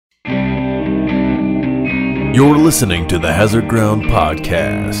You're listening to the Hazard Ground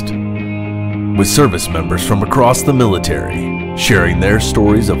Podcast, with service members from across the military sharing their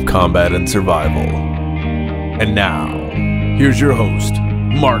stories of combat and survival. And now, here's your host,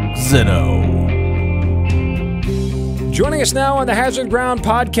 Mark Zeno. Joining us now on the Hazard Ground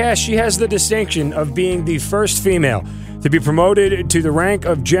Podcast, she has the distinction of being the first female to be promoted to the rank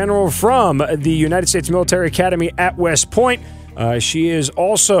of general from the United States Military Academy at West Point. She is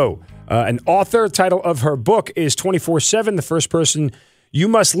also an author. Title of her book is 24/7, The First Person You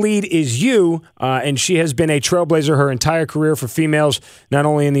Must Lead Is You, and she has been a trailblazer her entire career for females, not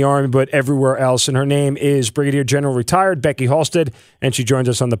only in the Army, but everywhere else. And her name is Brigadier General Retired Becky Halstead, and she joins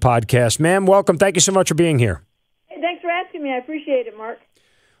us on the podcast. Ma'am, welcome. Thank you so much for being here. Hey, thanks for asking me. I appreciate it, Mark.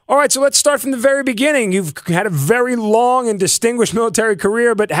 All right, so let's start from the very beginning. You've had a very long and distinguished military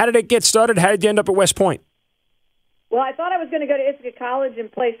career, but how did it get started? How did you end up at West Point? Well, I thought I was going to go to Ithaca College and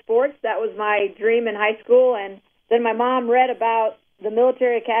play sports. That was my dream in high school. And then my mom read about the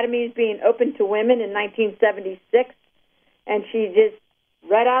military academies being open to women in 1976. And she just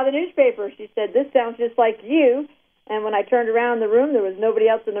read out of the newspaper. She said, "This sounds just like you." And when I turned around the room, there was nobody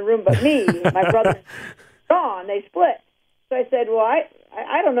else in the room but me. My brother's gone. They split. So I said, well,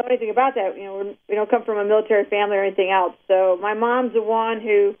 I don't know anything about that. You know, we don't come from a military family or anything else. So my mom's the one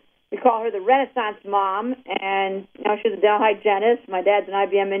who, we call her the Renaissance mom, and she's a dental hygienist. My dad's an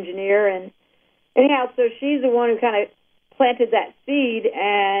IBM engineer, and anyhow, so she's the one who kind of planted that seed,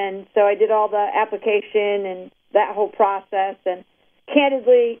 and so I did all the application and that whole process. And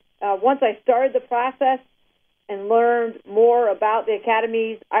candidly, once I started the process and learned more about the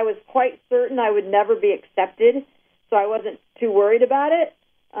academies, I was quite certain I would never be accepted, so I wasn't too worried about it.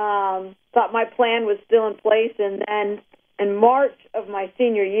 Thought my plan was still in place, and then in March of my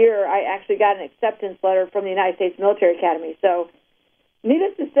senior year, I actually got an acceptance letter from the United States Military Academy. So,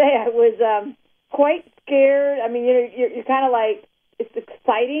 needless to say, I was quite scared. I mean, you're kind of like, it's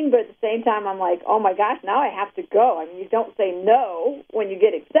exciting, but at the same time, I'm like, oh my gosh, now I have to go. I mean, you don't say no when you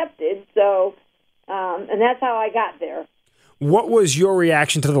get accepted. So, and that's how I got there. What was your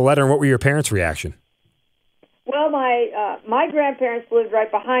reaction to the letter, and what were your parents' reaction? Well, my grandparents lived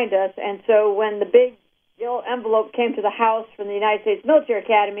right behind us, and so when the big yellow envelope came to the house from the United States Military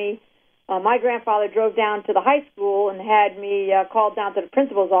Academy, my grandfather drove down to the high school and had me called down to the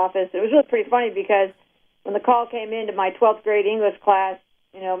principal's office. It was really pretty funny because when the call came into my 12th grade English class,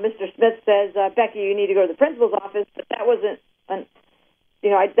 Mr. Smith says, "Becky, you need to go to the principal's office," but that wasn't,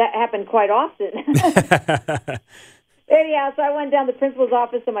 that happened quite often. Anyhow, so I went down to the principal's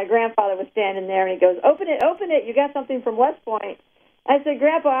office, and my grandfather was standing there, and he goes, open it, you got something from West Point." I said,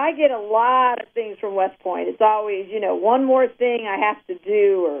 "Grandpa, I get a lot of things from West Point. It's always, one more thing I have to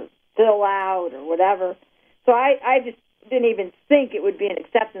do or fill out or whatever." So I just didn't even think it would be an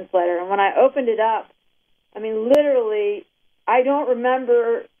acceptance letter. And when I opened it up, I mean, literally, I don't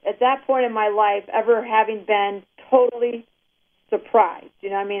remember at that point in my life ever having been totally surprised.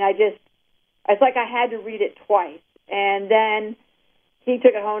 It's like I had to read it twice. And then he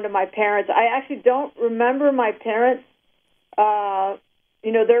took it home to my parents. I actually don't remember my parents,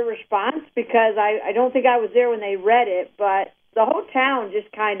 their response, because I don't think I was there when they read it, but the whole town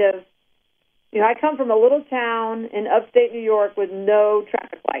just kind of, I come from a little town in upstate New York with no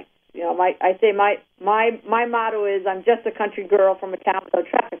traffic lights. My motto is, I'm just a country girl from a town with no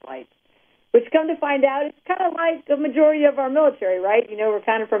traffic lights, which come to find out, it's kind of like the majority of our military, right? We're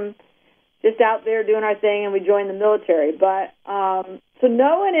kind of from just out there doing our thing, and we joined the military. But so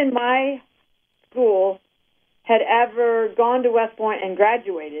no one in my school had ever gone to West Point and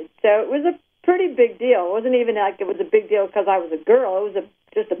graduated. So it was a pretty big deal. It wasn't even like it was a big deal because I was a girl. It was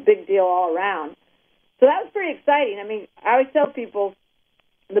just a big deal all around. So that was pretty exciting. I mean, I always tell people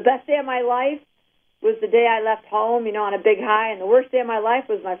the best day of my life was the day I left home, on a big high, and the worst day of my life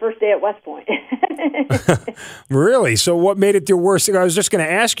was my first day at West Point. Really? So what made it your worst? I was just going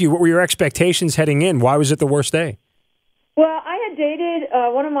to ask you, what were your expectations heading in? Why was it the worst day? Well, I had dated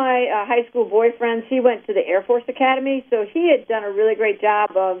one of my high school boyfriends. He went to the Air Force Academy, so he had done a really great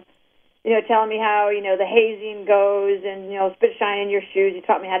job of, telling me how, the hazing goes and, spit shine in your shoes. He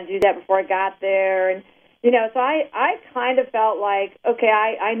taught me how to do that before I got there. And, so I kind of felt like, okay,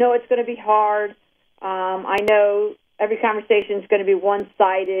 I know it's going to be hard. I know every conversation is going to be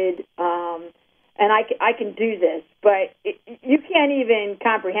one-sided, and I can do this. But you can't even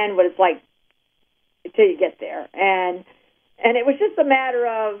comprehend what it's like until you get there. And it was just a matter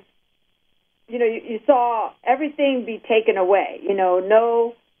of, you saw everything be taken away.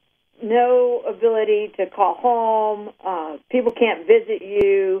 No ability to call home. People can't visit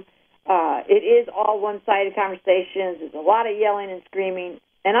you. It is all one-sided conversations. There's a lot of yelling and screaming.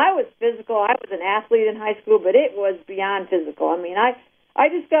 and I was physical. I was an athlete in high school, but it was beyond physical. I mean, I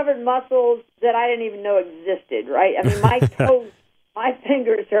discovered muscles that I didn't even know existed, right? I mean, my toes, my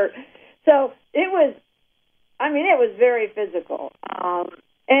fingers hurt. So it was very physical.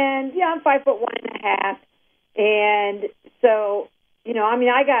 And yeah, I'm 5'1.5", and so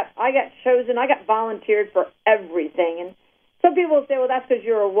I got chosen. I got volunteered for everything, and some people say, well, that's because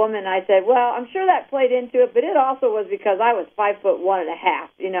you're a woman. I said, well, I'm sure that played into it, but it also was because I was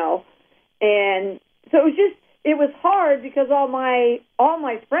 5'1.5", and so it was hard because all my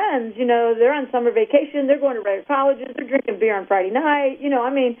friends, they're on summer vacation, they're going to regular colleges, they're drinking beer on Friday night,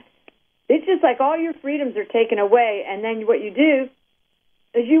 it's just like all your freedoms are taken away, and then what you do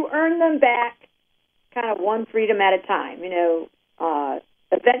is you earn them back kind of one freedom at a time.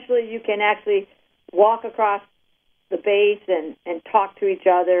 Eventually you can actually walk across the base and talk to each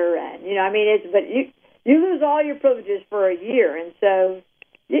other, and but you lose all your privileges for a year, and so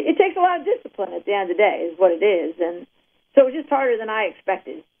it takes a lot of discipline at the end of the day is what it is, and so it was just harder than I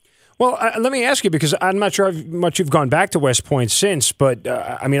expected. Well, let me ask you, because I'm not sure how much you've gone back to West Point since, but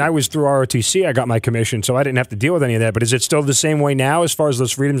I was through ROTC, I got my commission, so I didn't have to deal with any of that, but is it still the same way now as far as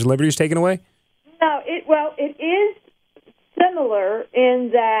those freedoms and liberties taken away? No, it is similar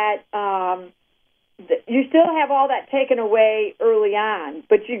in that you still have all that taken away early on,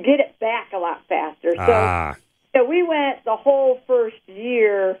 but you get it back a lot faster. So we went the whole first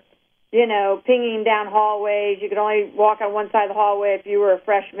year, pinging down hallways. You could only walk on one side of the hallway if you were a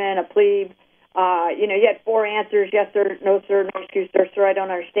freshman, a plebe. You had 4 answers, yes, sir, no, excuse, sir, I don't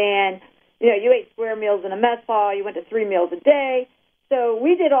understand. You ate square meals in a mess hall. You went to 3 meals a day. So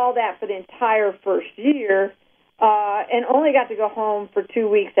we did all that for the entire first year and only got to go home for 2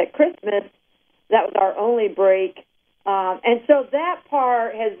 weeks at Christmas. That was our only break. And so that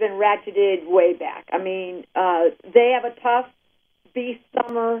part has been ratcheted way back. They have a tough beast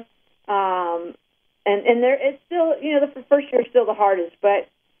summer, and it's still, the first year is still the hardest. But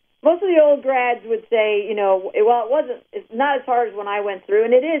most of the old grads would say, it's not as hard as when I went through,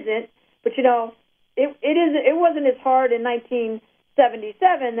 and it isn't. But it wasn't as hard in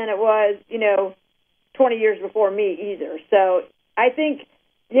 1977 than it was, 20 years before me either. So I think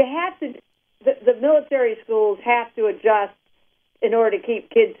you have to. The military schools have to adjust in order to keep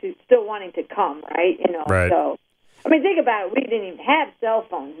kids who still wanting to come, right? Right. So, think about it. We didn't even have cell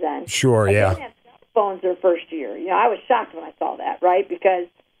phones then. Sure, yeah. We didn't have cell phones their first year. I was shocked when I saw that, right? Because,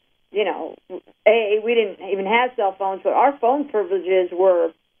 we didn't even have cell phones, but our phone privileges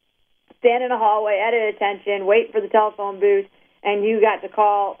were stand in a hallway at attention, wait for the telephone booth, and you got to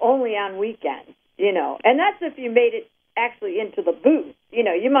call only on weekends, And that's if you made it actually into the booth.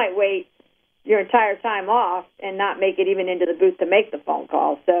 You might wait your entire time off and not make it even into the booth to make the phone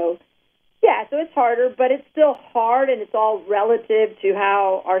call. So, yeah, so it's harder, but it's still hard, and it's all relative to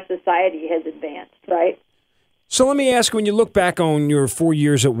how our society has advanced, right? So let me ask, when you look back on your 4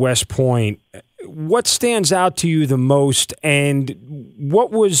 years at West Point, what stands out to you the most, and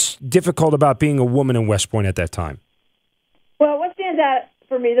what was difficult about being a woman in West Point at that time? Well, what stands out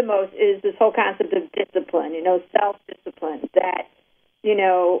for me the most is this whole concept of discipline, self-discipline, that,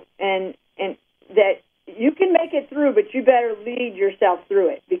 and that you can make it through, but you better lead yourself through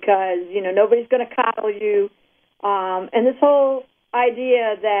it because, nobody's going to coddle you. And this whole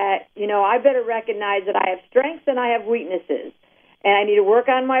idea that, I better recognize that I have strengths and I have weaknesses. And I need to work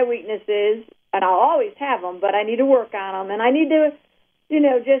on my weaknesses, and I'll always have them, but I need to work on them. And I need to,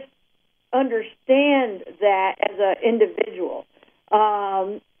 just understand that as an individual.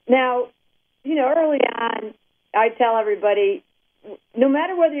 Now, early on, I tell everybody, no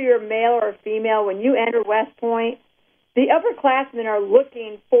matter whether you're a male or a female, when you enter West Point, the upperclassmen are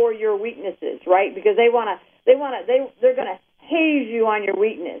looking for your weaknesses, right? Because they're going to haze you on your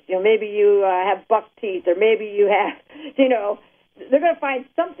weakness. Maybe you have buck teeth, or maybe you have, they're going to find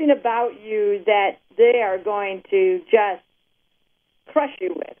something about you that they are going to just crush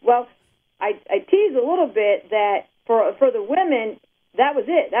you with. Well, I tease a little bit that for the women, that was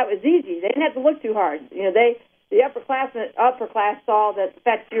it. That was easy. They didn't have to look too hard. The upper class saw that the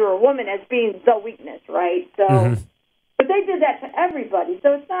fact you were a woman as being the weakness, right? So, But they did that to everybody.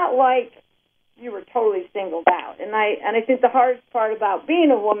 So it's not like you were totally singled out. And I think the hardest part about being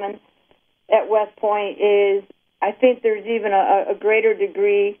a woman at West Point is I think there's even a greater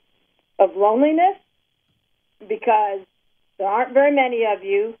degree of loneliness because there aren't very many of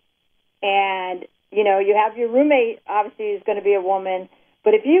you, and you have your roommate obviously is going to be a woman.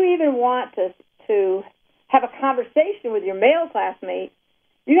 But if you even want to have a conversation with your male classmate,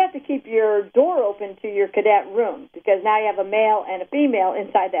 you have to keep your door open to your cadet room because now you have a male and a female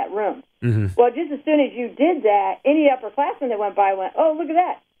inside that room. Mm-hmm. Well, just as soon as you did that, any upperclassmen that went by went, oh, look at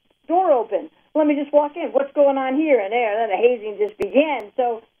that, door open. Let me just walk in. What's going on here and there? And then the hazing just began.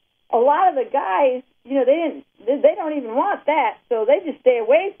 So a lot of the guys, they don't even want that, so they just stay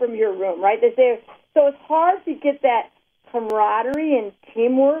away from your room, right? So it's hard to get that camaraderie and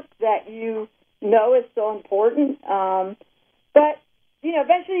teamwork that is so important. But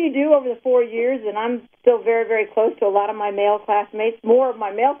eventually you do over the 4 years, and I'm still very, very close to a lot of my male classmates, more of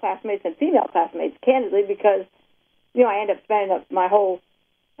my male classmates than female classmates, candidly, because, I end up spending my whole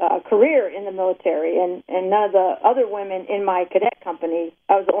career in the military, and none of the other women in my cadet company,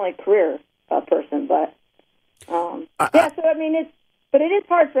 I was the only career person. But, but it is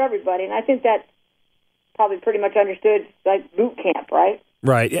hard for everybody, and I think that's probably pretty much understood, like boot camp, right?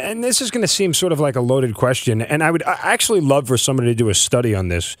 Right, and this is going to seem sort of like a loaded question, and I actually love for somebody to do a study on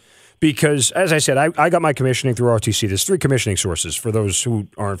this because, as I said, I got my commissioning through ROTC. There's 3 commissioning sources for those who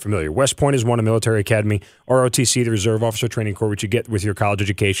aren't familiar. West Point is one, a military academy. ROTC, the Reserve Officer Training Corps, which you get with your college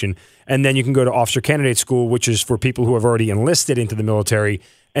education. And then you can go to Officer Candidate School, which is for people who have already enlisted into the military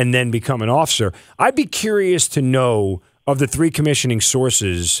and then become an officer. I'd be curious to know, of the 3 commissioning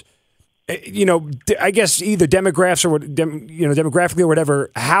sources, I guess either demographically or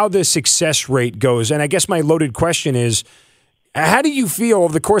whatever, how the success rate goes. And I guess my loaded question is, how do you feel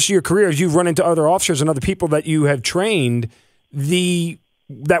over the course of your career as you've run into other officers and other people that you have trained,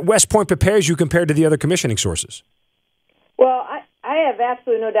 that West Point prepares you compared to the other commissioning sources? Well, I have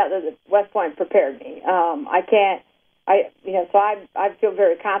absolutely no doubt that West Point prepared me. So I feel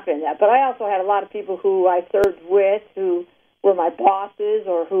very confident in that. But I also had a lot of people who I served with who were my bosses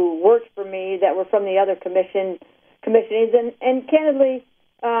or who worked for me that were from the other commissionings, and candidly,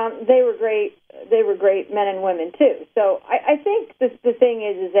 they were great. They were great men and women too. So I think the thing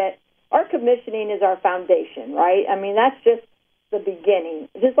is that our commissioning is our foundation, right? I mean, that's just the beginning,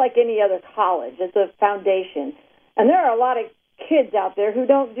 just like any other college. It's a foundation, and there are a lot of kids out there who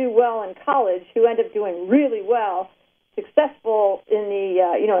don't do well in college who end up doing really well, successful in the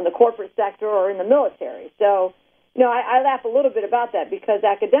in the corporate sector or in the military. So. I laugh a little bit about that because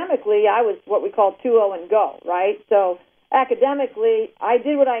academically I was what we call 2-0 and go, right? So academically I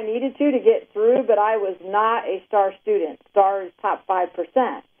did what I needed to get through, but I was not a star student. Star is top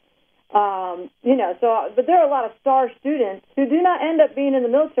 5%. But there are a lot of star students who do not end up being in the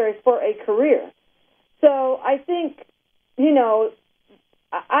military for a career. So I think, there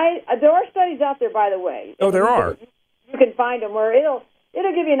are studies out there, by the way. Oh, there are. You can find them where it'll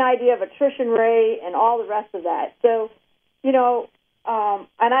give you an idea of attrition rate and all the rest of that. So,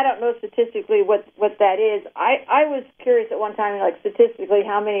 and I don't know statistically what that is. I was curious at one time, like statistically,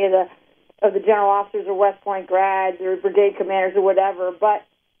 how many of the general officers are West Point grads or brigade commanders or whatever. But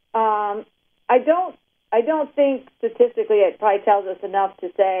I don't think statistically it probably tells us enough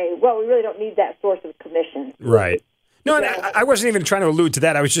to say, well, we really don't need that source of commission. Right. No, and I wasn't even trying to allude to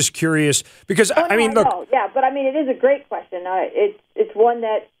that. I was just curious because, look. Yeah, but I mean, it is a great question. It's one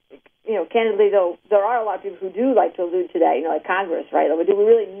that, candidly, though, there are a lot of people who do like to allude to that, like Congress, right? Like, do we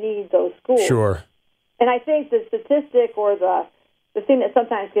really need those schools? Sure. And I think the statistic or the thing that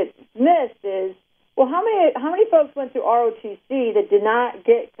sometimes gets missed is, well, how many folks went through ROTC that did not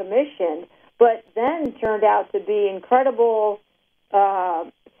get commissioned, but then turned out to be incredible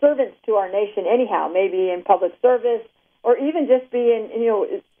servants to our nation anyhow, maybe in public service or even just being,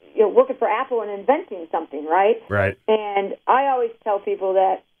 working for Apple and inventing something, right? Right. And I always tell people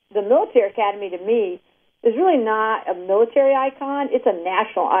that the military academy to me is really not a military icon, it's a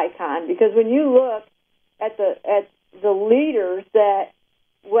national icon because when you look at the leaders that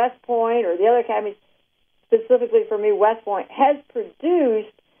West Point or the other academies, specifically for me, West Point, has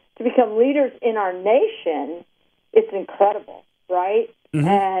produced to become leaders in our nation, it's incredible, right? Mm-hmm.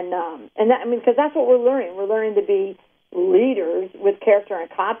 And that, because that's what we're learning. We're learning to be leaders with character and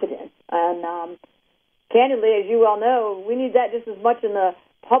competence. And candidly, as you well know, we need that just as much in the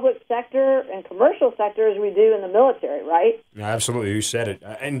public sector and commercial sector as we do in the military, right? Yeah, absolutely. You said it.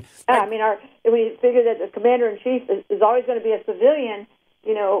 And we figure that the commander-in-chief is always going to be a civilian,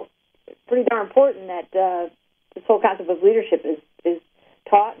 pretty darn important that this whole concept of leadership is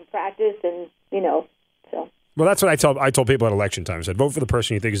taught and practiced and, so. Well, that's what I told people at election time. I said, vote for the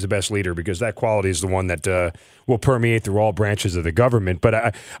person you think is the best leader because that quality is the one that will permeate through all branches of the government.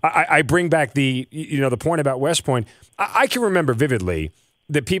 But I bring back the point about West Point. I can remember vividly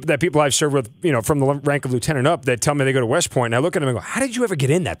the people I've served with, from the rank of lieutenant up, that tell me they go to West Point, and I look at them and go, how did you ever get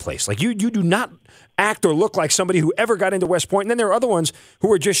in that place? Like, you do not act or look like somebody who ever got into West Point. And then there are other ones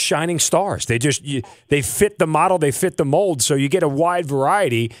who are just shining stars. They fit the model, they fit the mold, so you get a wide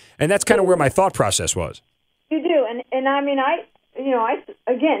variety, and that's kind of where my thought process was. You do, and I mean, I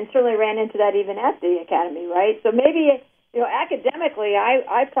again certainly ran into that even at the academy, right? So maybe, academically,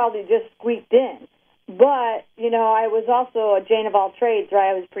 I probably just squeaked in. But, I was also a Jane of all trades,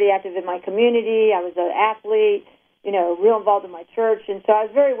 right? I was pretty active in my community. I was an athlete, real involved in my church. And so I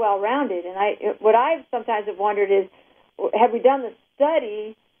was very well-rounded. And what I sometimes have wondered is, have we done the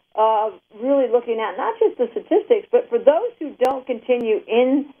study of really looking at not just the statistics, but for those who don't continue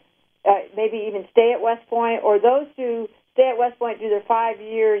in, maybe even stay at West Point, or those who stay at West Point, do their 5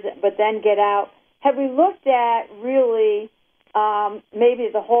 years, but then get out, have we looked at really maybe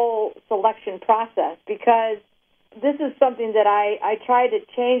the whole selection process? Because this is something that I tried to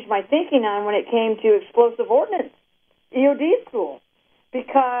change my thinking on when it came to explosive ordnance, EOD school,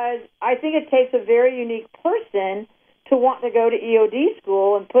 because I think it takes a very unique person to want to go to EOD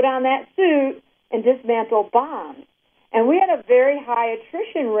school and put on that suit and dismantle bombs. And we had a very high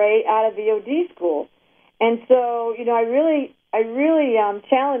attrition rate out of EOD school. And so, I really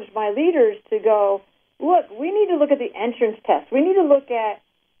challenged my leaders to go, look, we need to look at the entrance test. We need to look at,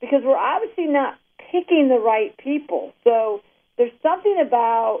 because we're obviously not picking the right people. So there's something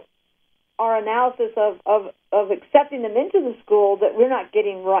about our analysis of accepting them into the school that we're not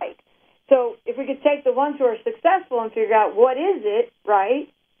getting right. So if we could take the ones who are successful and figure out what is it, right?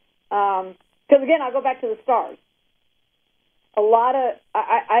 Because, again, I'll go back to the stars.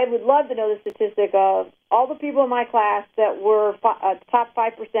 I would love to know the statistic of all the people in my class that were top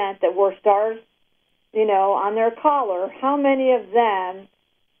 5% that wore stars, on their collar, how many of them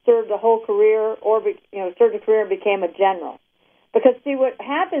served a whole career or, served a career and became a general? Because, see, what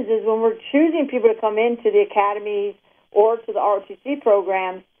happens is when we're choosing people to come into the academies or to the ROTC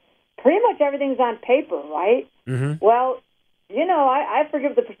programs, pretty much everything's on paper, right? Mm-hmm. Well, I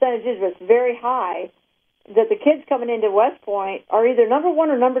forget the percentages, but it's very high that the kids coming into West Point are either number one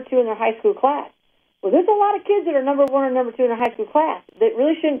or number two in their high school class. Well, there's a lot of kids that are number one or number two in their high school class that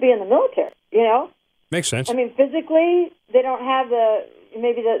really shouldn't be in the military, Makes sense. I mean, physically, they don't have the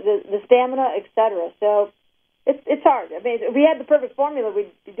stamina, et cetera. So it's hard. I mean, if we had the perfect formula,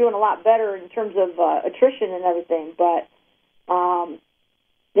 we'd be doing a lot better in terms of attrition and everything. But,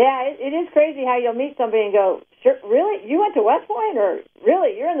 it is crazy how you'll meet somebody and go, sure, really? You went to West Point? Or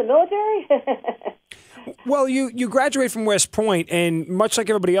really? You're in the military? Well, you graduate from West Point, and much like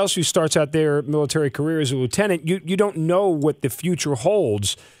everybody else who starts out their military career as a lieutenant, you don't know what the future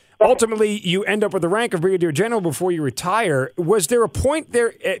holds. Ultimately, you end up with the rank of brigadier general before you retire. Was there a point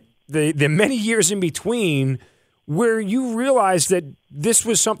there, the many years in between, where you realized that this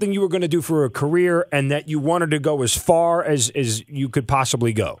was something you were going to do for a career and that you wanted to go as far as you could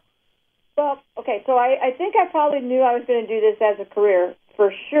possibly go? Well, okay, so I think I probably knew I was going to do this as a career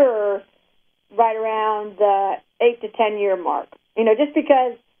for sure right around the 8 to 10 year mark. Just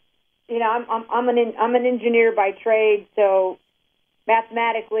because, I'm an engineer by trade, so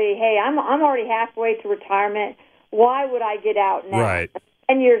mathematically, hey, I'm already halfway to retirement. Why would I get out now? Right.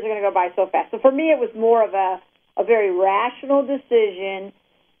 10 years are going to go by so fast. So for me, it was more of a very rational decision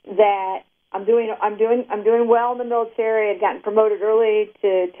that I'm doing well in the military. I'd gotten promoted early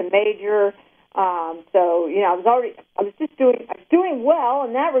to major. So I was doing well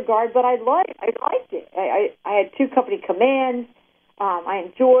in that regard, but I liked it. I had 2 company commands. I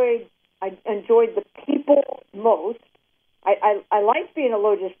enjoyed the people most. I liked being a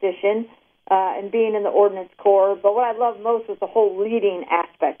logistician and being in the Ordnance Corps, but what I loved most was the whole leading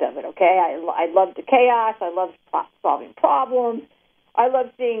aspect of it, okay? I loved the chaos. I loved solving problems. I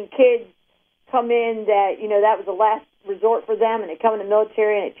loved seeing kids come in that, that was the last resort for them, and they come in the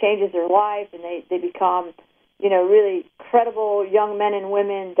military and it changes their life, and they become, really credible young men and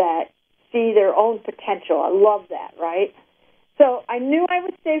women that see their own potential. I love that, right? So I knew I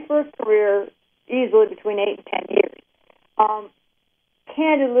would stay for a career easily between 8 and 10 years.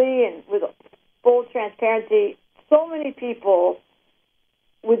 Candidly and with full transparency, so many people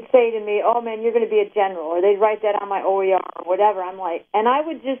would say to me, oh, man, you're going to be a general, or they'd write that on my OER or whatever. I'm like, and I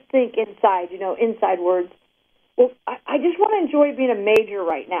would just think inside words, well, I just want to enjoy being a major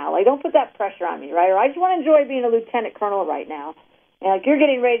right now. Like, don't put that pressure on me, right? Or I just want to enjoy being a lieutenant colonel right now. And like, you're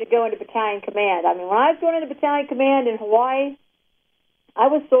getting ready to go into battalion command. I mean, when I was going into battalion command in Hawaii, I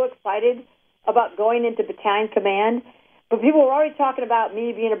was so excited about going into battalion command. But people were already talking about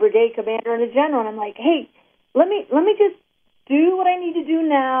me being a brigade commander and a general, and I'm like, hey, let me just do what I need to do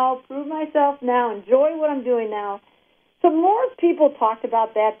now, prove myself now, enjoy what I'm doing now. So more people talked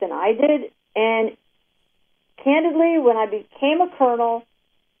about that than I did. And candidly, when I became a colonel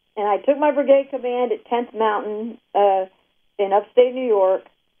and I took my brigade command at 10th Mountain in upstate New York,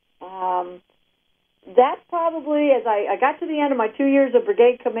 that's probably, as I got to the end of my 2 years of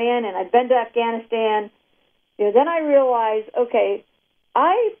brigade command and I'd been to Afghanistan, then I realized, okay,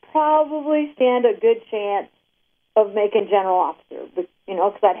 I probably stand a good chance of making general officer,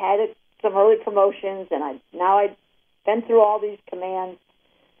 because I'd had some early promotions and I'd been through all these commands.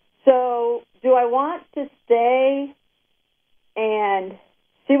 So do I want to stay and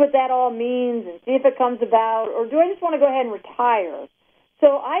see what that all means and see if it comes about, or do I just want to go ahead and retire?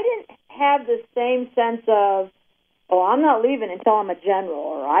 So I didn't have the same sense of, I'm not leaving until I'm a general,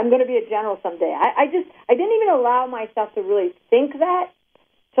 or I'm going to be a general someday. I didn't even allow myself to really think that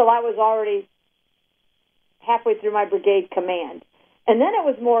till I was already halfway through my brigade command. And then it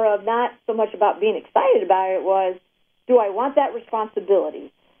was more of not so much about being excited about it, was, do I want that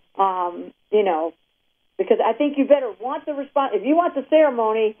responsibility? Because I think you better want the if you want the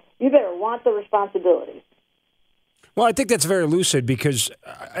ceremony, you better want the responsibility. Well, I think that's very lucid, because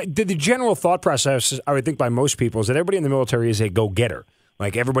the general thought process, I would think, by most people is that everybody in the military is a go-getter.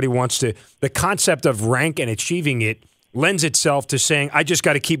 Like, everybody wants to, the concept of rank and achieving it lends itself to saying, I just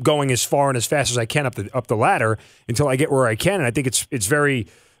got to keep going as far and as fast as I can up the ladder until I get where I can. And I think it's very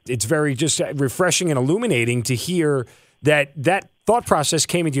just refreshing and illuminating to hear that thought process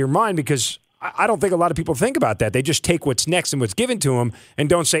came into your mind, because I don't think a lot of people think about that. They just take what's next and what's given to them and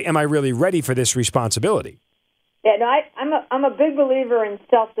don't say, am I really ready for this responsibility? Yeah, no, I'm a big believer in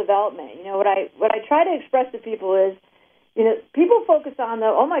self-development. What I try to express to people is, people focus on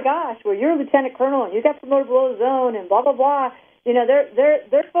oh my gosh, well, you're a lieutenant colonel and you got promoted below the zone and blah blah blah.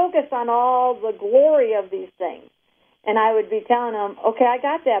 They're focused on all the glory of these things, and I would be telling them, okay, I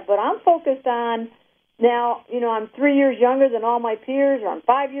got that, but I'm focused on now. I'm 3 years younger than all my peers, or I'm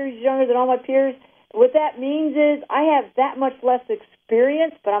 5 years younger than all my peers. What that means is I have that much less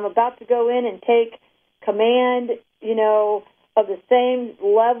experience, but I'm about to go in and take command, of the same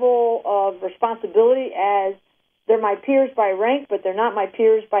level of responsibility as they're my peers by rank, but they're not my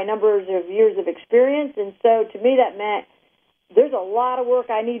peers by numbers of years of experience. And so to me that meant there's a lot of work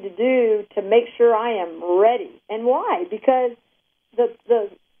I need to do to make sure I am ready. And why? Because the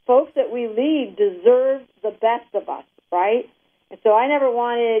folks that we lead deserve the best of us, right? And so I never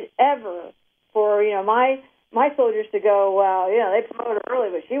wanted ever for, my soldiers to go, well, they promoted her early,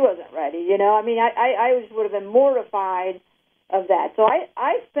 but she wasn't ready. I just would have been mortified of that. So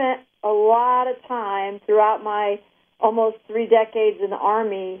I spent a lot of time throughout my almost 3 decades in the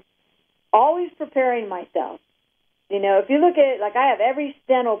Army always preparing myself. If you look at it, like, I have every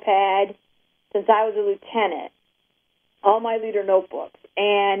steno pad since I was a lieutenant, all my leader notebooks.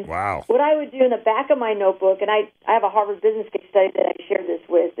 And wow. What I would do in the back of my notebook, and I have a Harvard business case study that I shared this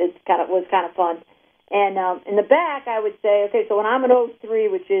with. It was kind of fun. And in the back, I would say, okay, so when I'm an 03,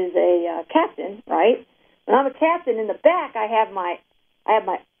 which is a captain, right? When I'm a captain, in the back, I have my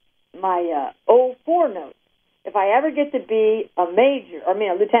 04 notes. If I ever get to be a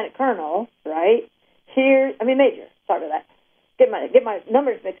lieutenant colonel, right? Major. Sorry about that. Get my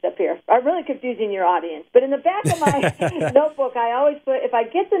numbers mixed up here. I'm really confusing your audience. But in the back of my notebook, I always put, if I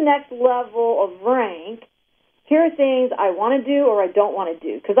get the next level of rank, here are things I want to do or I don't want to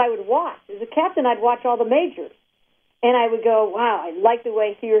do. Because I would watch. As a captain, I'd watch all the majors. And I would go, wow, I like the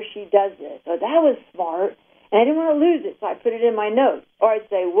way he or she does this. So that was smart. And I didn't want to lose it, so I put it in my notes. Or I'd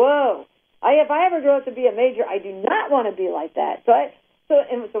say, whoa, if I ever grow up to be a major, I do not want to be like that. So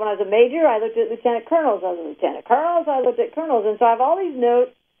when I was a major, I looked at lieutenant colonels. I was a lieutenant colonels. I looked at colonels. And so I have all these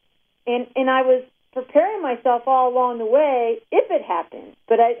notes. And I was preparing myself all along the way if it happens.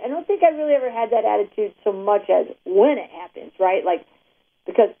 But I don't think I really ever had that attitude so much as when it happens, right? Like,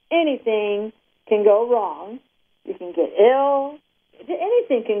 because anything can go wrong. You can get ill.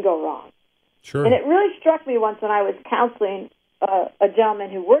 Anything can go wrong. Sure. And it really struck me once when I was counseling a gentleman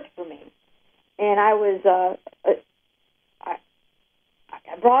who worked for me. And I was, I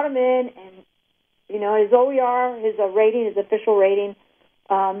brought him in, and, his OER, his rating, his official rating,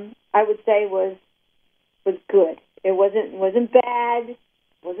 I would say was good. It wasn't bad,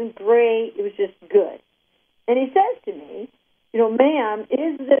 wasn't great, it was just good. And he says to me, ma'am,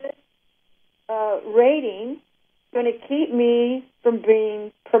 is this rating going to keep me from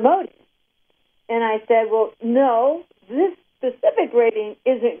being promoted? And I said, well, no, this specific rating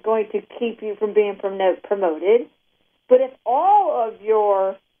isn't going to keep you from being promoted. But if all of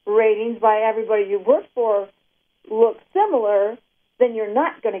your ratings by everybody you work for look similar, then you're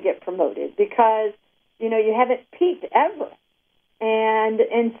not going to get promoted because, you haven't peaked ever.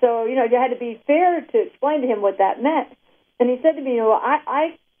 And so, you had to be fair to explain to him what that meant. And he said to me,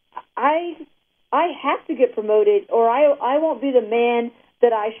 I have to get promoted, or I won't be the man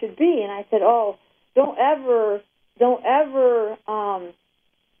that I should be. And I said, oh, don't ever,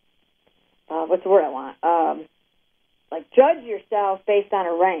 what's the word I want? Judge yourself based on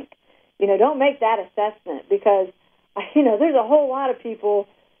a rank. Don't make that assessment, because, there's a whole lot of people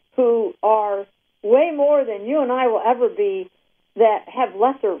who are way more than you and I will ever be that have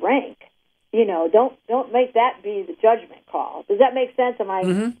lesser rank. Don't make that be the judgment call. Does that make sense? Am I?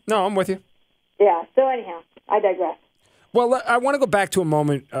 Mm-hmm. No, I'm with you. Yeah. So anyhow, I digress. Well, I want to go back to a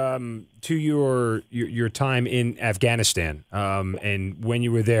moment to your time in Afghanistan, and when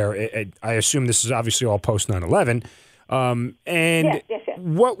you were there. I assume this is obviously all post 9/11. And yes.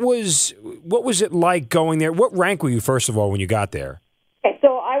 what was it like going there? What rank were you, first of all, when you got there? Okay,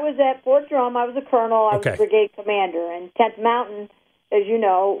 so I was at Fort Drum. I was a colonel. I was Okay. a brigade commander, and 10th Mountain, as you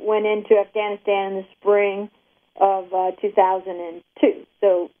know, went into Afghanistan in the spring of 2002.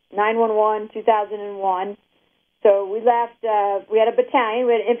 So 9/11, 2001. So we left. We had a battalion.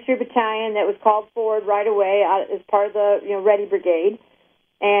 We had an infantry battalion that was called forward right away as part of the Ready Brigade,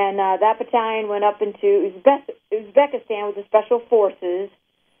 and that battalion went up into Uzbekistan with the Special Forces,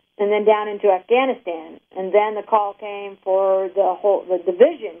 and then down into Afghanistan. And then the call came for the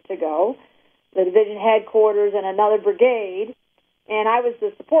division to go, the division headquarters and another brigade, and I was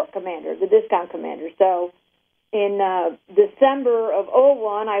the support commander, the DISCOM commander. So in December of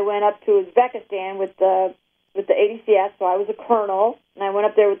 2001, I went up to Uzbekistan with the ADCS, so I was a colonel, and I went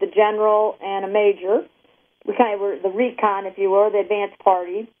up there with the general and a major. We kind of were the recon, if you will, the advanced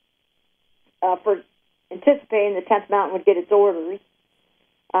party, for anticipating the 10th Mountain would get its orders.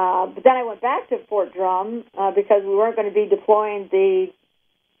 But then I went back to Fort Drum because we weren't going to be deploying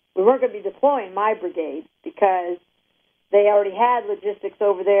my brigade, because they already had logistics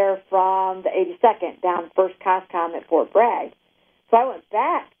over there from the 82nd down 1st COSCOM at Fort Bragg. So I went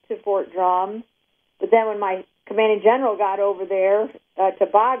back to Fort Drum, but then when my commanding general got over there to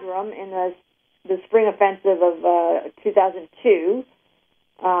Bagram in the spring offensive of 2002,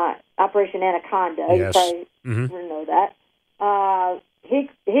 Operation Anaconda, Yes. you probably know that.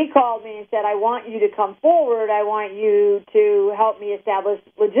 He called me and said, I want you to come forward. I want you to help me establish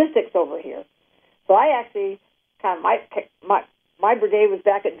logistics over here. So I actually my brigade was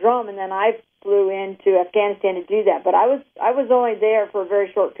back at Drum, and then I flew into Afghanistan to do that. But I was only there for a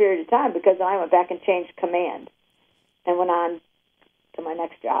very short period of time, because I went back and changed command and went on to my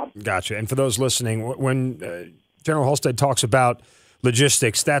next job. Gotcha. And for those listening, when General Halstead talks about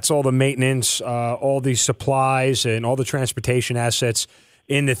logistics, that's all the maintenance, all the supplies, and all the transportation assets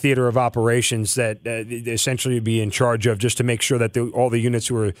in the theater of operations that essentially would be in charge of, just to make sure that all the units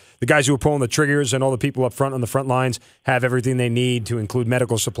the guys who are pulling the triggers and all the people up front on the front lines have everything they need, to include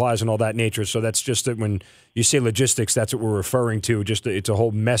medical supplies and all that nature. So that's just that when you say logistics, that's what we're referring to. It's a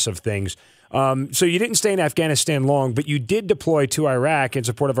whole mess of things. So you didn't stay in Afghanistan long, but you did deploy to Iraq in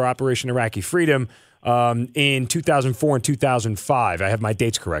support of our Operation Iraqi Freedom in 2004 and 2005. I have my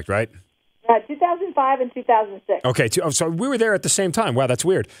dates correct, right? 2005 and 2006. Okay, so we were there at the same time. Wow, that's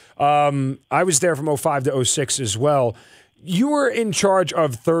weird. I was there from 2005 to 2006 as well. You were in charge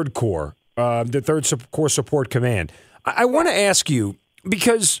of 3rd Corps, the 3rd Corps Support Command. I want to ask you,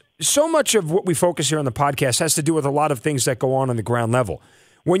 because so much of what we focus here on the podcast has to do with a lot of things that go on the ground level.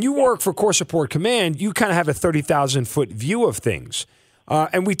 When you work for Corps Support Command, you kind of have a 30,000-foot view of things.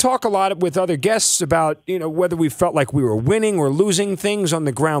 And we talk a lot with other guests about, whether we felt like we were winning or losing things on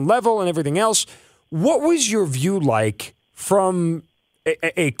the ground level and everything else. What was your view like from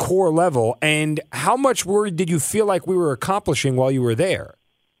a Corps level, and how much did you feel like we were accomplishing while you were there?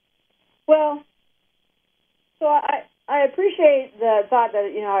 Well, so I appreciate the thought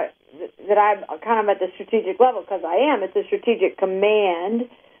that, that I'm kind of at the strategic level, because I am. It's a strategic command,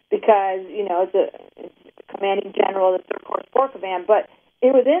 because, it's a commanding general of the 3rd Corps Support Command, but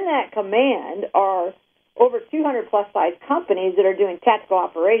within that command are over 200-plus size companies that are doing tactical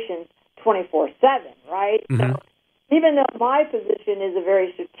operations 24/7, right? Mm-hmm. So even though my position is a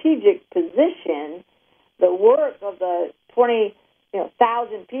very strategic position, the work of the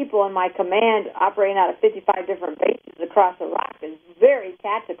 20,000 people in my command operating out of 55 different bases across Iraq is very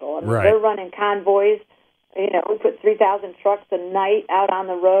tactical. I mean, right. They're running convoys. We put 3,000 trucks a night out on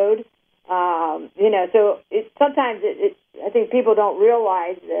the road. So sometimes I think people don't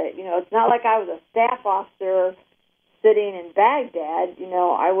realize that, it's not like I was a staff officer sitting in Baghdad.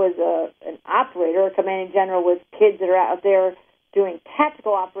 I was an operator, a commanding general with kids that are out there doing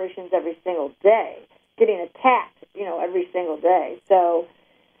tactical operations every single day, getting attacked, every single day. So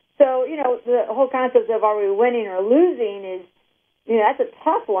the whole concept of are we winning or losing is, that's a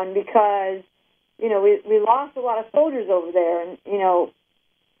tough one, because, we lost a lot of soldiers over there, and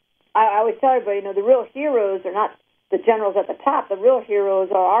I always tell everybody, the real heroes are not the generals at the top. The real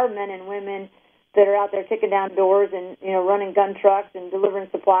heroes are our men and women that are out there kicking down doors and running gun trucks and delivering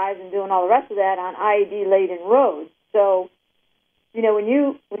supplies and doing all the rest of that on IED laden roads. So, when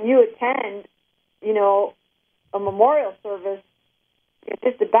you attend, a memorial service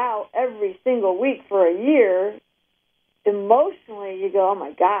just about every single week for a year, emotionally you go, oh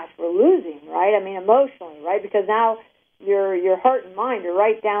my gosh, we're losing, right? I mean, emotionally, right? Because now your heart and mind are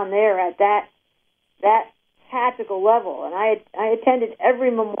right down there at that tactical level. And I attended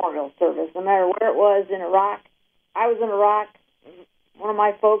every memorial service, no matter where it was in Iraq. I was in Iraq. One of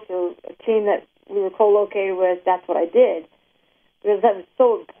my folks, or a team that we were co-located with, that's what I did, because that was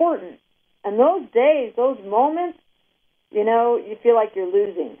so important. And those days, those moments, you feel like you're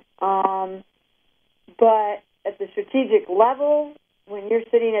losing. But at the strategic level, when you're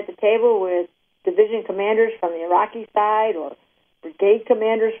sitting at the table with division commanders from the Iraqi side or brigade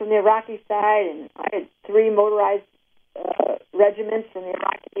commanders from the Iraqi side, and I had 3 motorized regiments from the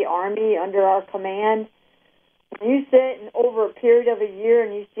Iraqi army under our command, when you sit and over a period of a year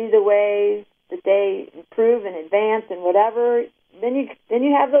and you see the way that they improve and advance and whatever, then you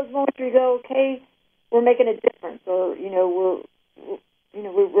have those moments where you go, okay, we're making a difference, or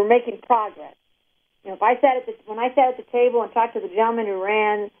we're making progress. If I sat when I sat at the table and talked to the gentleman who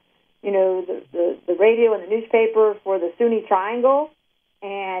ran, the radio and the newspaper for the Sunni Triangle,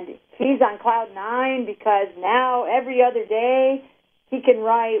 and he's on cloud 9 because now every other day he can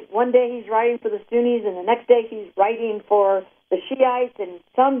write. One day he's writing for the Sunnis, and the next day he's writing for the Shiites, and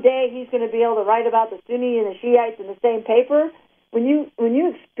someday he's going to be able to write about the Sunni and the Shiites in the same paper. When you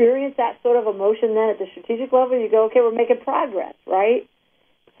experience that sort of emotion then at the strategic level, you go, okay, we're making progress, right?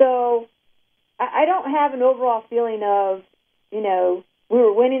 So I don't have an overall feeling of, we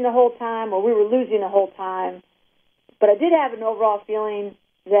were winning the whole time or we were losing the whole time. But I did have an overall feeling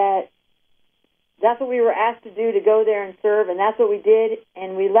that that's what we were asked to do, to go there and serve, and that's what we did,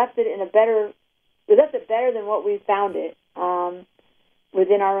 and we left it better than what we found it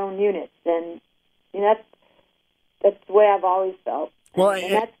within our own units. And that's the way I've always felt. Well,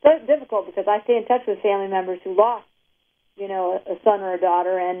 and that's so difficult because I stay in touch with family members who lost, a son or a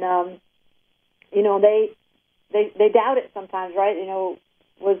daughter, and they doubt it sometimes, right?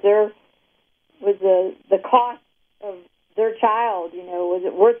 Was the cost of their child, was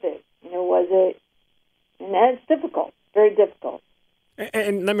it worth it? Was it? And that's difficult, very difficult.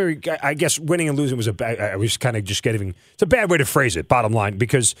 And let me, I guess winning and losing was I was kind of just getting, it's a bad way to phrase it, bottom line,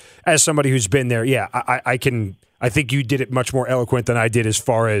 because as somebody who's been there, yeah, I think you did it much more eloquent than I did as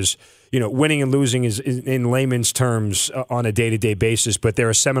far as, winning and losing is in layman's terms on a day-to-day basis, but there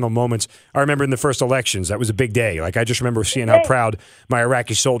are seminal moments. I remember in the first elections, that was a big day. Like, I just remember seeing how proud my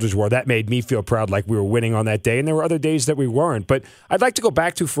Iraqi soldiers were. That made me feel proud, like we were winning on that day, and there were other days that we weren't. But I'd like to go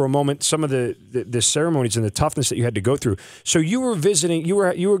back to, for a moment, some of the ceremonies and the toughness that you had to go through. So you were visiting, you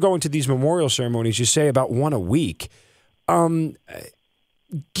were going to these memorial ceremonies, you say about one a week.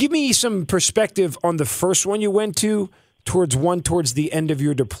 Give me some perspective on the first one you went to, towards the end of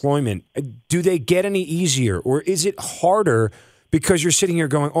your deployment. Do they get any easier, or is it harder because you're sitting here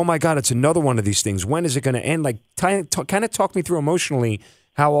going, oh my God, it's another one of these things. When is it going to end? Like, kind of talk me through emotionally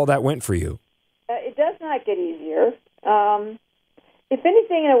how all that went for you. It does not get easier. If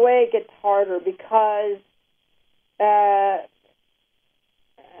anything, in a way, it gets harder because, the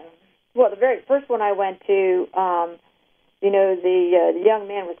very first one I went to, the young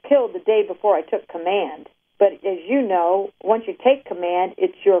man was killed the day before I took command. But as you know, once you take command,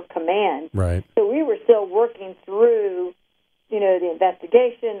 it's your command. Right. So we were still working through, the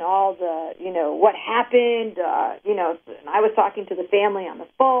investigation, all the, what happened. And I was talking to the family on the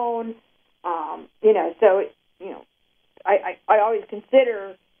phone. I always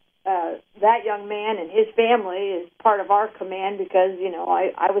consider that young man and his family as part of our command because,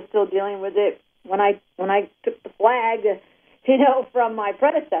 I was still dealing with it when I took the flag, from my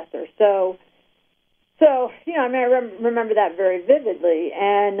predecessor. So I remember that very vividly.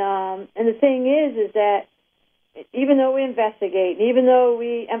 And the thing is that even though we investigate, and even though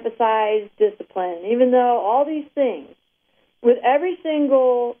we emphasize discipline, even though all these things, with every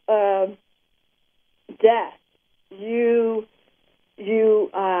single death, you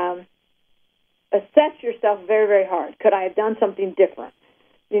assess yourself very, very hard. Could I have done something different?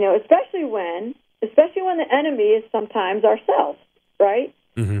 Especially when the enemy is sometimes ourselves, right?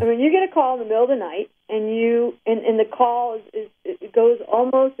 Mm-hmm. I mean, you get a call in the middle of the night, and the call it goes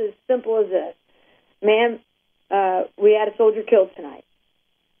almost as simple as this: "Ma'am, we had a soldier killed tonight,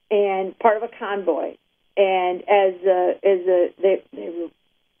 and part of a convoy. And as the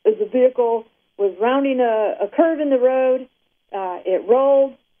vehicle was rounding a curve in the road. It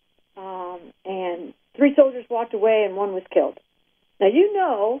rolled, and 3 soldiers walked away, and 1 was killed. Now, you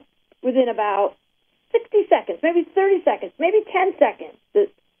know, within about 60 seconds, maybe 30 seconds, maybe 10 seconds, that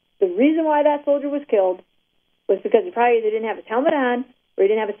the reason why that soldier was killed was because he probably either didn't have his helmet on or he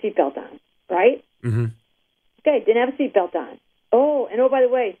didn't have a seatbelt on, right? Mm-hmm. Okay, didn't have a seatbelt on. Oh, by the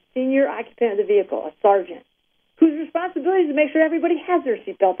way, senior occupant of the vehicle, a sergeant, whose responsibility is to make sure everybody has their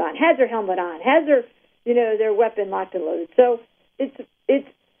seatbelt on, has their helmet on, has their, their weapon locked and loaded. So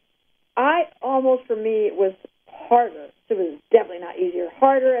for me, it was harder. So it was definitely not easier.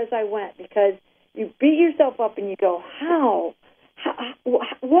 Harder as I went, because you beat yourself up and you go,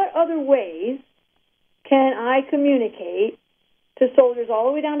 what other ways can I communicate to soldiers all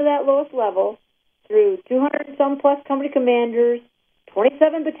the way down to that lowest level, through 200 and some plus company commanders,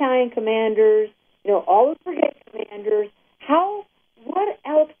 27 battalion commanders, all the brigade commanders? What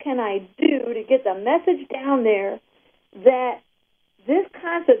else can I do to get the message down there that this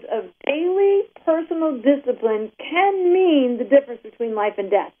concept of daily personal discipline can mean the difference between life and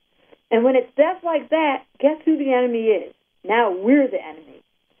death? And when it's death like that, guess who the enemy is? Now we're the enemy.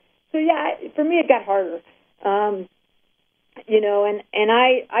 So for me it got harder. And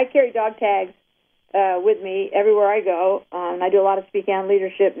I carry dog tags with me everywhere I go. I do a lot of speaking on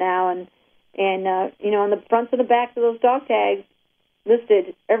leadership now, and on the fronts and the backs of those dog tags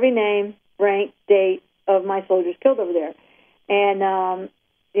listed every name, rank, date of my soldiers killed over there. And and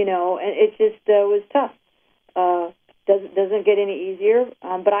it just was tough. Doesn't get any easier.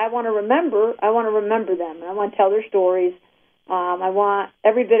 But I want to remember them, and I want to tell their stories. I want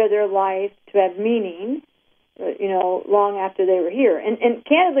every bit of their life to have meaning, long after they were here. And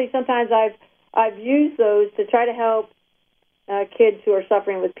candidly, sometimes I've used those to try to help kids who are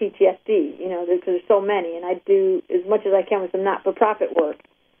suffering with PTSD, because there's so many, and I do as much as I can with some not-for-profit work.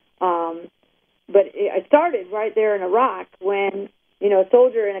 But I started right there in Iraq when, a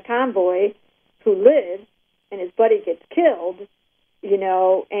soldier in a convoy who lives and his buddy gets killed,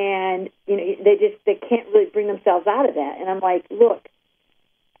 and, they can't really bring themselves out of that. And I'm like, look,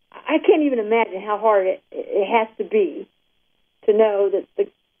 I can't even imagine how hard it has to be to know that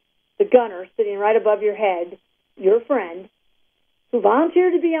the gunner sitting right above your head, your friend, who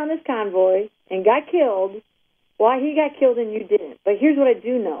volunteered to be on this convoy and got killed, why he got killed and you didn't. But here's what I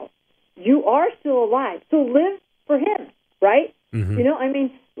do know. You are still alive, so live for him, right? Mm-hmm.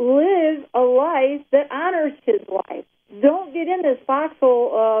 Live a life that honors his life. Don't get in this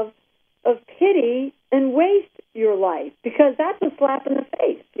foxhole of pity and waste your life, because that's a slap in the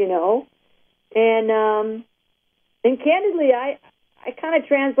face, And candidly, I kind of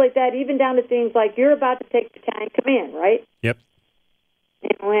translate that even down to things like you're about to take battalion command, right? Yep.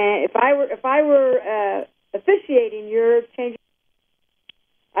 And if I were officiating your change,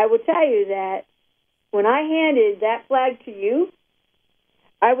 I would tell you that when I handed that flag to you,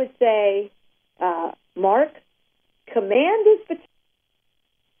 I would say, Mark, command this battalion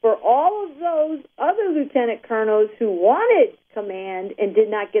for all of those other lieutenant colonels who wanted command and did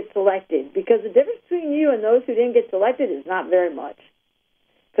not get selected, because the difference between you and those who didn't get selected is not very much.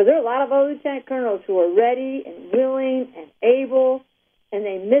 Because there are a lot of other lieutenant colonels who are ready and willing and able, and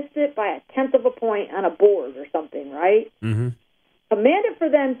they missed it by 1/10 of a point on a board or something, right? Mm-hmm. Command it for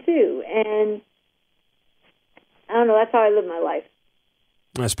them too, and I don't know. That's how I live my life.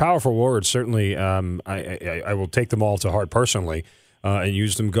 That's powerful words. Certainly, I will take them all to heart personally and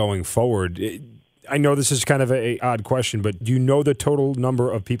use them going forward. I know this is kind of an odd question, but do you know the total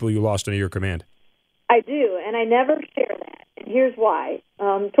number of people you lost under your command? I do, and I never share that. And here's why.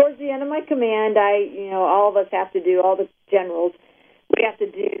 Towards the end of my command, all of us have to do, all the generals, we have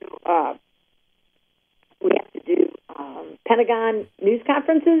to do Pentagon news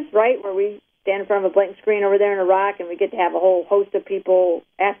conferences, right, where we stand in front of a blank screen over there in Iraq, and we get to have a whole host of people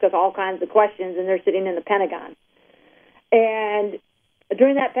ask us all kinds of questions, and they're sitting in the Pentagon. And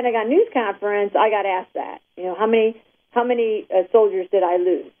during that Pentagon news conference, I got asked that, how many soldiers did I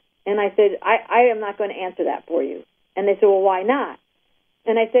lose? And I said, I am not going to answer that for you. And they said, well, why not?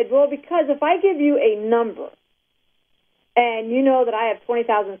 And I said, well, because if I give you a number, and you know that I have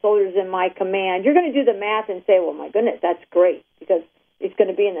 20,000 soldiers in my command, you're going to do the math and say, well, my goodness, that's great, because it's going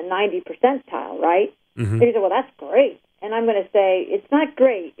to be in the 90 percentile, right? Mm-hmm. And you say, well, that's great. And I'm going to say, it's not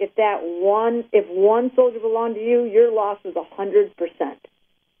great if one soldier belonged to you, your loss was 100%.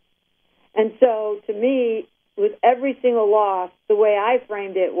 And so, to me, with every single loss, the way I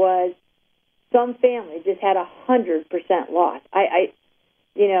framed it was some family just had 100% loss.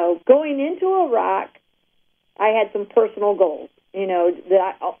 Going into Iraq, I had some personal goals,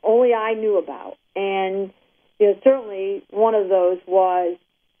 that only I knew about. And, certainly one of those was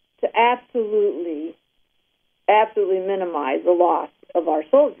to absolutely minimize the loss of our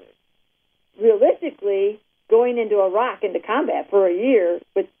soldiers. Realistically, going into Iraq, into combat for a year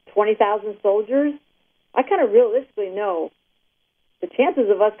with 20,000 soldiers, I kind of realistically know the chances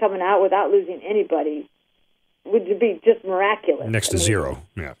of us coming out without losing anybody would be just miraculous. Next to zero.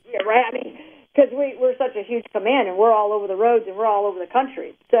 Yeah. Yeah, right. I mean, because we're such a huge command, and we're all over the roads, and we're all over the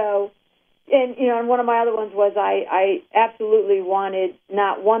country. So, and one of my other ones was I absolutely wanted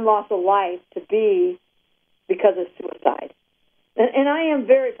not one loss of life to be because of suicide. And I am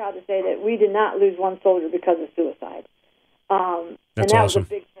very proud to say that we did not lose one soldier because of suicide. That's and that awesome. was a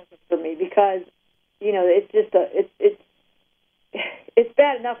big focus for me because, it's just it's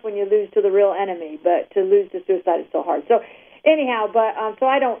bad enough when you lose to the real enemy, but to lose to suicide is so hard. So anyhow, so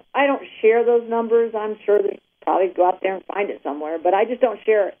I don't share those numbers. I'm sure they probably go out there and find it somewhere, but I just don't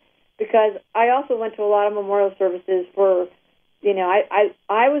share it because I also went to a lot of memorial services for,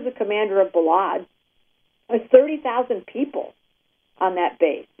 I was a commander of Balad. It was 30,000 people on that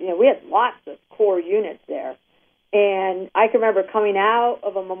base. We had lots of core units there. And I can remember coming out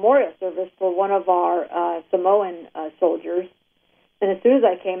of a memorial service for one of our Samoan soldiers. And as soon as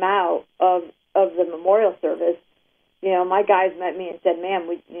I came out of the memorial service, my guys met me and said, "Ma'am,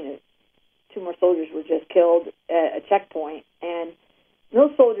 we, 2 more soldiers were just killed at a checkpoint." And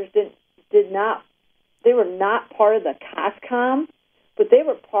those soldiers they were not part of the COSCOM, but they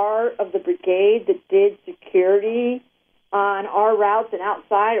were part of the brigade that did security on our routes and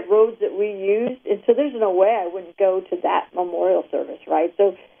outside of roads that we used. And so there's no way I wouldn't go to that memorial service, right?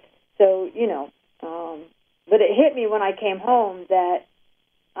 So but it hit me when I came home that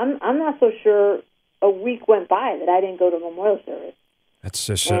I'm not so sure a week went by that I didn't go to a memorial service. That's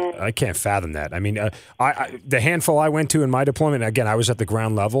just I can't fathom that. I mean, the handful I went to in my deployment, again, I was at the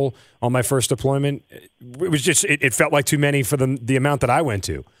ground level on my first deployment. It was just it felt like too many for the amount that I went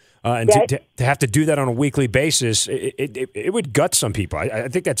to. And to have to do that on a weekly basis, it would gut some people. I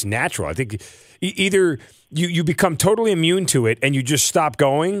think that's natural. I think either you become totally immune to it and you just stop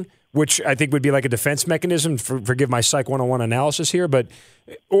going, which I think would be like a defense mechanism. Forgive my Psych 101 analysis here, but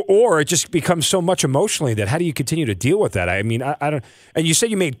or it just becomes so much emotionally that how do you continue to deal with that? I mean, I don't. And you said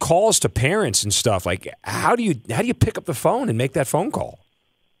you made calls to parents and stuff. Like, how do you pick up the phone and make that phone call?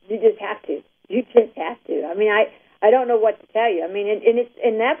 You just have to. You just have to. I mean, I don't know what to tell you. I mean,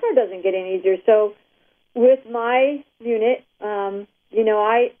 and that part doesn't get any easier. So with my unit,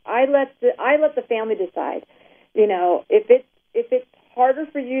 I let the family decide. If it's harder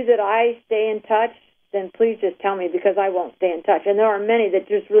for you that I stay in touch, then please just tell me because I won't stay in touch. And there are many that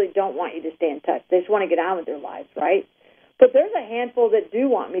just really don't want you to stay in touch. They just want to get on with their lives, right? But there's a handful that do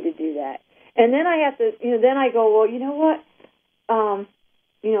want me to do that. And then I have to, then I go, well, you know what?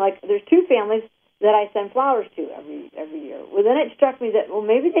 Like there's 2 families that I send flowers to every year. Well, then it struck me that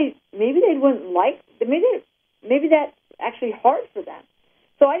maybe they wouldn't like, maybe that's actually hard for them.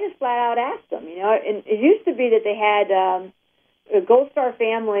 So I just flat out asked them, and it used to be that they had a Gold Star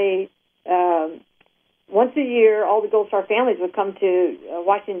family. Once a year, all the Gold Star families would come to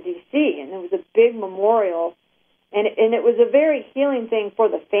Washington, D.C., and it was a big memorial. And it was a very healing thing for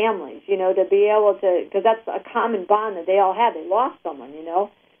the families, to be able to, because that's a common bond that they all had. They lost someone,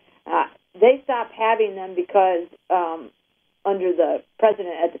 They stopped having them because under the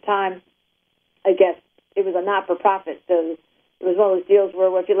president at the time, I guess it was a not-for-profit. So it was one of those deals where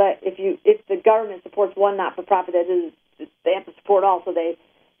if the government supports one not-for-profit, they have to support all. So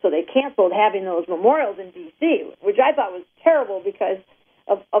they canceled having those memorials in D.C., which I thought was terrible because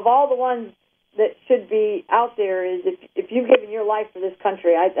of all the ones that should be out there is if you've given your life for this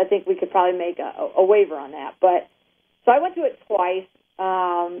country, I think we could probably make a waiver on that. But so I went to it twice,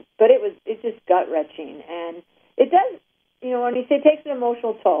 but it's just gut wrenching, and it does. When you say it takes an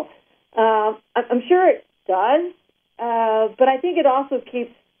emotional toll, I'm sure it does, but I think it also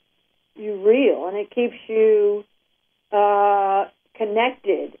keeps you real and it keeps you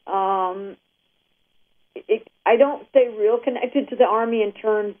connected. I don't stay real connected to the Army in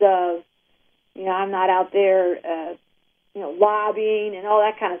terms of, I'm not out there, lobbying and all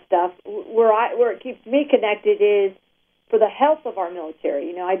that kind of stuff. Where it keeps me connected is for the health of our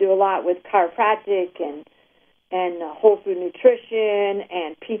military. I do a lot with chiropractic and whole food nutrition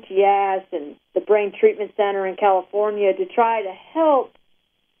and PTS and the Brain Treatment Center in California to try to help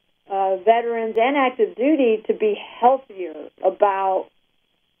veterans and active duty to be healthier about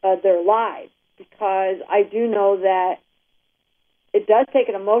their lives, because I do know that it does take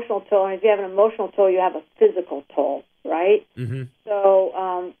an emotional toll, and if you have an emotional toll, you have a physical toll, right? Mm-hmm.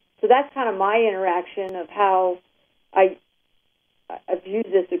 So that's kind of my interaction of how I've used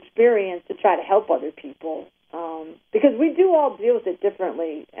this experience to try to help other people. because we do all deal with it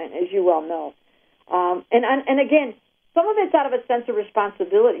differently, and as you well know. And again, some of it's out of a sense of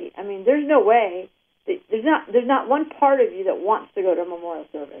responsibility. I mean, there's no way there's not one part of you that wants to go to a memorial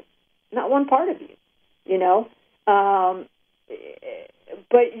service. Not one part of you, you know.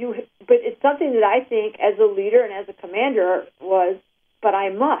 But it's something that I think, as a leader and as a commander, but I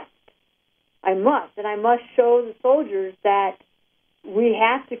must, and I must show the soldiers that we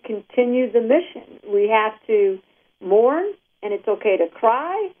have to continue the mission. We have to mourn, and it's okay to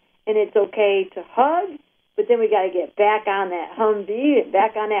cry, and it's okay to hug, but then we got to get back on that Humvee and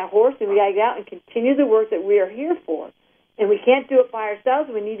back on that horse, and we got to get out and continue the work that we are here for. And we can't do it by ourselves.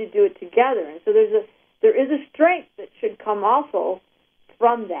 We need to do it together. And so there is a strength that should come also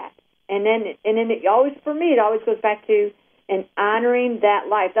from that. And then it always, for me, it always goes back to and honoring that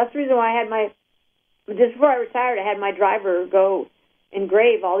life. That's the reason why I had just before I retired, I had my driver go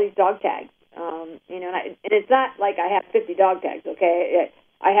engrave all these dog tags. And it's not like I have 50 dog tags, okay?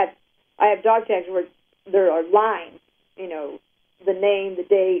 I have dog tags where there are lines, the name, the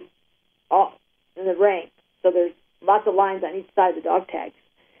date, all, and the rank. So there's lots of lines on each side of the dog tags.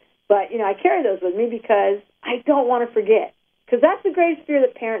 But, I carry those with me because I don't want to forget. Because that's the greatest fear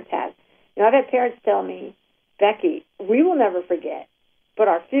that parents have. I've had parents tell me, Becky, we will never forget, but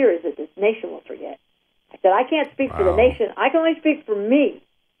our fear is that this nation will forget. I said, I can't speak for the nation. I can only speak for me.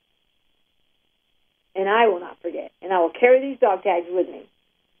 And I will not forget. And I will carry these dog tags with me.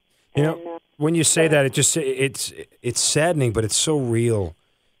 When you say that, it's saddening, but it's so real.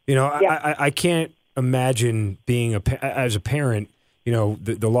 I can't imagine being as a parent,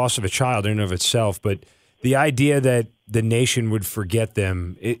 the loss of a child in and of itself, but the idea that the nation would forget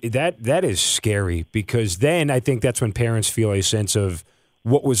them, that is scary, because then I think that's when parents feel a sense of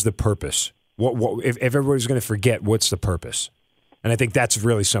what was the purpose? What if everybody's going to forget, what's the purpose? And I think that's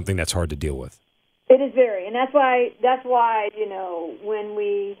really something that's hard to deal with. It is very, and that's why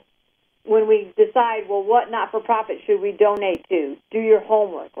when we decide, well, what not-for-profit should we donate to? Do your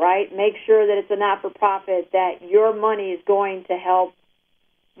homework, right? Make sure that it's a not-for-profit, that your money is going to help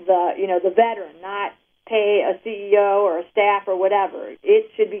the veteran, not pay a CEO or a staff or whatever. It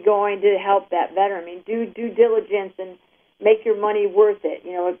should be going to help that veteran. I mean, do due diligence and make your money worth it.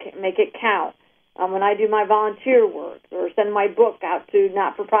 Make it count. When I do my volunteer work or send my book out to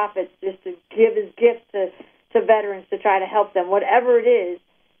not-for-profits just to give as gifts to veterans to try to help them, whatever it is,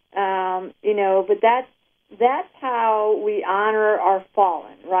 but that's how we honor our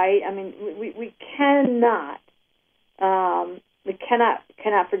fallen, right? I mean, we cannot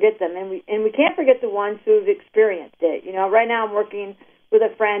forget them, and we can't forget the ones who've experienced it. Right now I'm working with a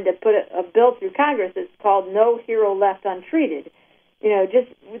friend to put a bill through Congress that's called No Hero Left Untreated. Just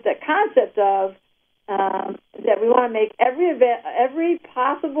with the concept of that we want to make every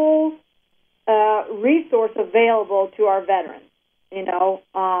possible resource available to our veterans.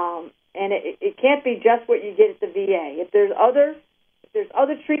 And it can't be just what you get at the VA. If there's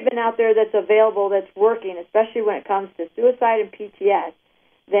other treatment out there that's available, that's working, especially when it comes to suicide and PTS,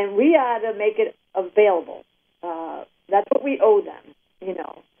 then we ought to make it available. That's what we owe them,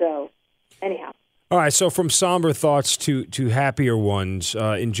 So, anyhow. All right, so from somber thoughts to happier ones.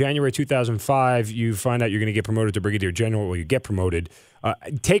 In January 2005, you find out you're going to get promoted to Brigadier General, or you get promoted.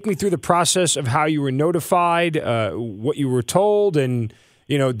 Take me through the process of how you were notified, what you were told, and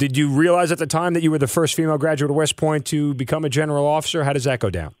did you realize at the time that you were the first female graduate of West Point to become a general officer? How does that go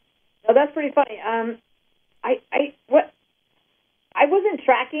down? Oh, that's pretty funny. I wasn't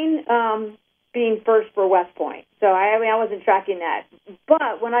tracking being first for West Point, so I wasn't tracking that.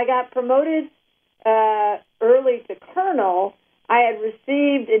 But when I got promoted early to colonel, I had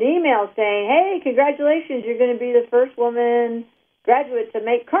received an email saying, "Hey, congratulations! You're going to be the first woman graduate to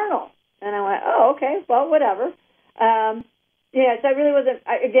make colonel." And I went, "Oh, okay, well, whatever." So I really wasn't.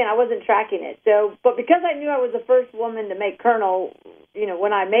 I wasn't tracking it. So, but because I knew I was the first woman to make colonel,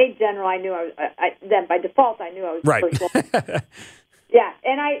 when I made general, I knew then by default I knew I was the first woman. Yeah,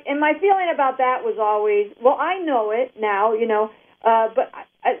 and my feeling about that was always, well, I know it now, but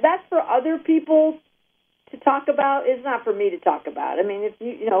that's for other people to talk about. It's not for me to talk about. I mean, if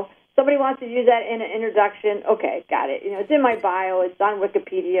somebody wants to use that in an introduction, okay, got it. It's in my bio, it's on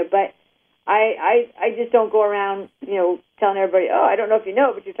Wikipedia, but I just don't go around, telling everybody, oh, I don't know if you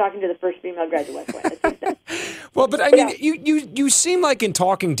know, but you're talking to the first female graduate West Point. That's what he said. Well, but I mean, you seem like in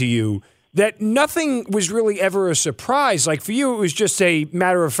talking to you that nothing was really ever a surprise. Like for you, it was just a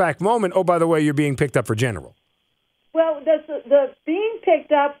matter-of-fact moment. Oh, by the way, you're being picked up for general. Well, the being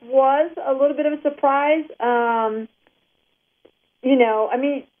picked up was a little bit of a surprise. I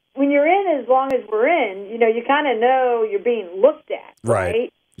mean, when you're in as long as we're in, you kind of know you're being looked at,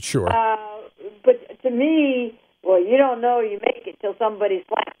 right? Sure. But to me, well, you don't know you make it till somebody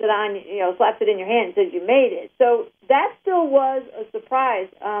slaps it in your hand and says you made it. So that still was a surprise.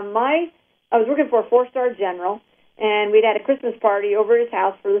 I was working for a 4-star general, and we'd had a Christmas party over at his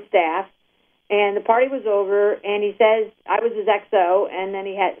house for the staff. And the party was over, and he says, I was his XO, and then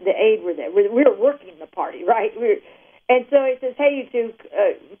he had the aide were there. We were working the party, right? And so he says, hey, you two,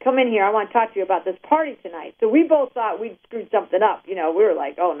 come in here. I want to talk to you about this party tonight. So we both thought we'd screwed something up. We were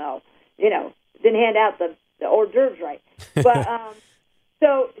like, oh, no. Didn't hand out the hors d'oeuvres right. But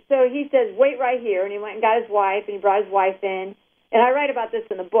so he says, wait right here. And he went and got his wife, and he brought his wife in. And I write about this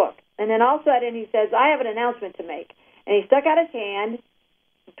in the book. And then all of a sudden he says, I have an announcement to make. And he stuck out his hand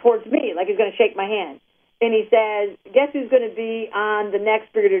towards me, like he's going to shake my hand. And he says, guess who's going to be on the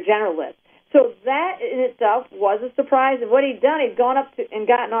next Brigadier General list? So that in itself was a surprise. And what he'd done, he'd gone up to and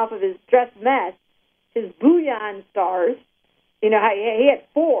gotten off of his dress mess, his bullion stars. He had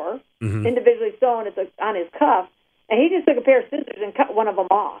 4 individually sewn on his cuff. And he just took a pair of scissors and cut one of them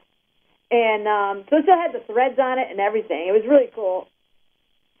off. And so it still had the threads on it and everything. It was really cool.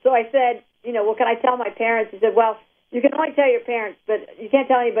 So I said, well, can I tell my parents? He said, well, you can only tell your parents, but you can't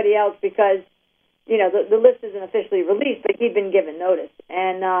tell anybody else because, the list isn't officially released, but he'd been given notice.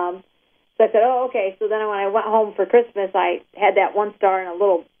 And so I said, oh, okay. So then when I went home for Christmas, I had that 1 star in a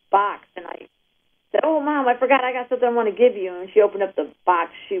little box, and I said, oh, Mom, I forgot I got something I want to give you. And she opened up the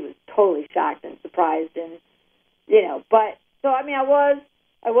box. She was totally shocked and surprised. And, but so, I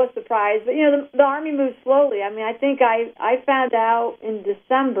was surprised. But, the Army moves slowly. I think I found out in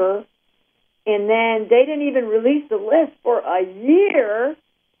December, and then they didn't even release the list for a year.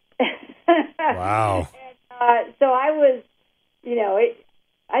 Wow. And, so I was,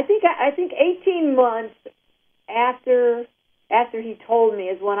 I think 18 months after he told me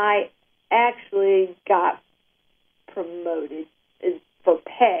is when I actually got promoted for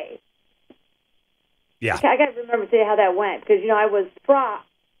pay. Yeah. I got to remember to tell you how that went because I was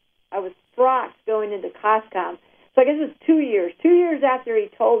frocked going into COSCOM. So I guess it was 2 years. 2 years after he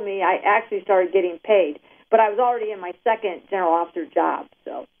told me, I actually started getting paid. But I was already in my second general officer job.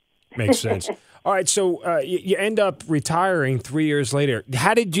 So makes sense. All right, so you end up retiring 3 years later.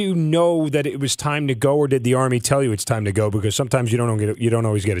 How did you know that it was time to go, or did the Army tell you it's time to go? Because sometimes you don't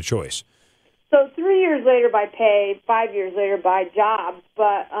always get a choice. So 3 years later by pay, 5 years later by job.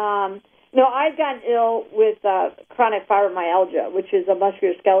 But I'd gotten ill with chronic fibromyalgia, which is a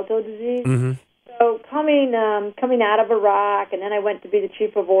musculoskeletal disease. Mm-hmm. So coming out of Iraq, and then I went to be the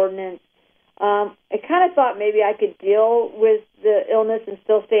chief of ordnance. I kind of thought maybe I could deal with the illness and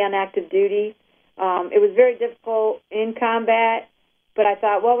still stay on active duty. It was very difficult in combat, but I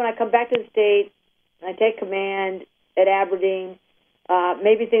thought, well, when I come back to the States and I take command at Aberdeen,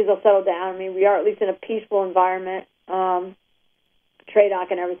 maybe things will settle down. We are at least in a peaceful environment,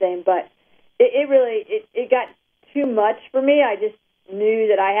 TRADOC and everything, but it really got too much for me. I just knew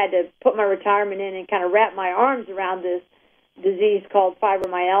that I had to put my retirement in and kind of wrap my arms around this disease called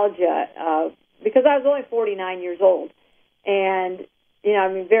fibromyalgia because I was only 49 years old and,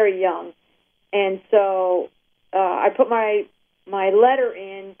 very young. And so I put my letter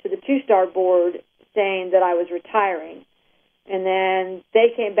in to the 2-star board saying that I was retiring. And then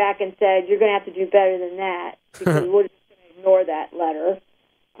they came back and said, you're going to have to do better than that because we're just going to ignore that letter.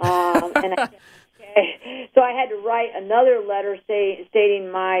 And I said, okay. So I had to write another letter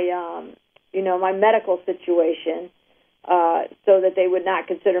stating my, my medical situation so that they would not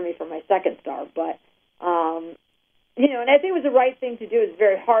consider me for my 2nd star. But, and I think it was the right thing to do. It's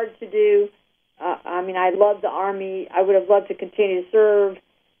very hard to do. I love the Army. I would have loved to continue to serve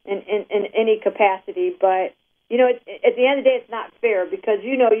in any capacity. But, at the end of the day, it's not fair because,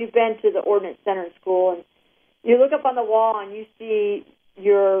 you've been to the Ordnance Center in school, and you look up on the wall and you see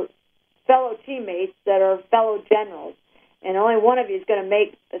your fellow teammates that are fellow generals, and only one of you is going to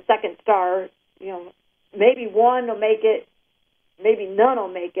make a 2nd star. Maybe one will make it, maybe none will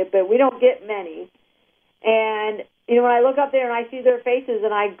make it, but we don't get many. And, when I look up there and I see their faces,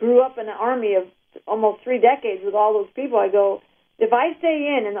 and I grew up in the Army of almost 3 decades with all those people, I go, if I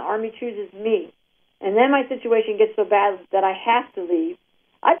stay in and the Army chooses me, and then my situation gets so bad that I have to leave,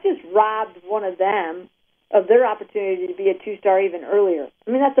 I've just robbed one of them of their opportunity to be a 2-star even earlier.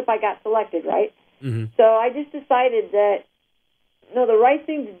 That's if I got selected, right? Mm-hmm. So I just decided that, the right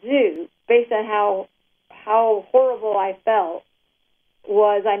thing to do, based on how horrible I felt,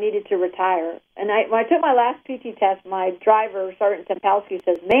 was I needed to retire. And when I took my last PT test, my driver, Sergeant Tempalski,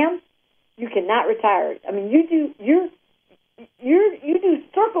 says, ma'am, you cannot retire. You do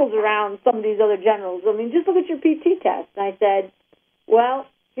circles around some of these other generals. Just look at your PT test. And I said, well,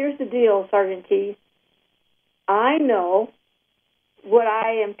 here's the deal, Sergeant T. I know what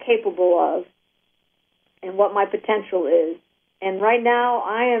I am capable of and what my potential is. And right now,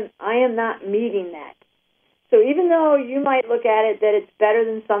 I am not meeting that. So even though you might look at it that it's better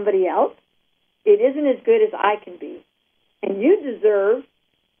than somebody else, it isn't as good as I can be. And you deserve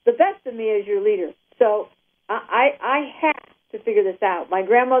the best of me as your leader. So I have to figure this out. My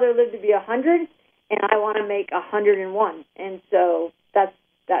grandmother lived to be 100, and I want to make 101. And so that's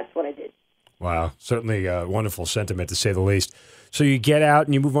what I did. Wow, certainly a wonderful sentiment, to say the least. So you get out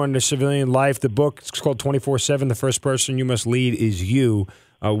and you move on to civilian life. The book, it's called 24/7. The first person you must lead is you.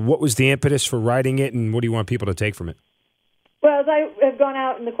 What was the impetus for writing it, and what do you want people to take from it? Well, as I have gone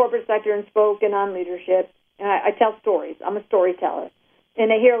out in the corporate sector and spoken on leadership, I tell stories. I'm a storyteller.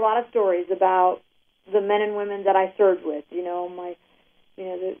 And I hear a lot of stories about the men and women that I served with.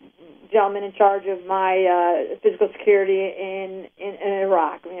 The gentleman in charge of my physical security in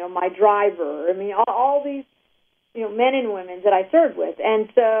Iraq, my driver. I mean, all these, men and women that I served with. And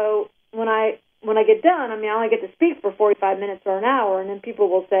so when I get done, I only get to speak for 45 minutes or an hour, and then people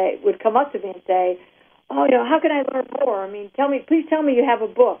would come up to me and say, "Oh, how can I learn more? Please tell me you have a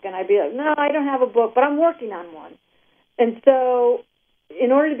book." And I'd be like, "No, I don't have a book, but I'm working on one." And so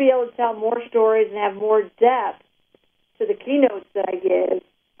in order to be able to tell more stories and have more depth to the keynotes that I give,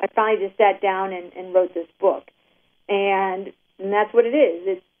 I finally just sat down and wrote this book. And that's what it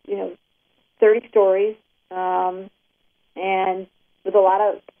is. It's, 30 stories, and with a lot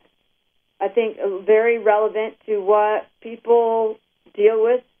of, I think, very relevant to what people deal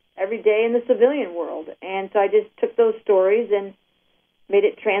with every day in the civilian world. And so I just took those stories and made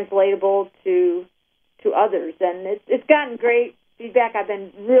it translatable to others. And it's gotten great feedback. I've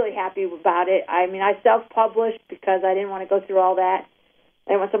been really happy about it. I self-published because I didn't want to go through all that.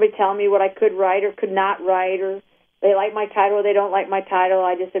 I didn't want somebody telling me what I could write or could not write, or they like my title or they don't like my title.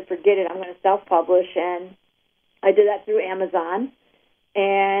 I just said, forget it, I'm going to self-publish. And I did that through Amazon.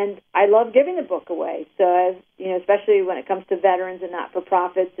 And I love giving the book away. So, especially when it comes to veterans and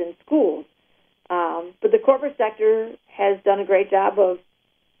not-for-profits and schools. But the corporate sector has done a great job of,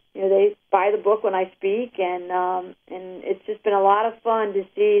 they buy the book when I speak, and it's just been a lot of fun to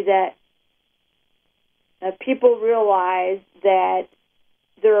see that people realize that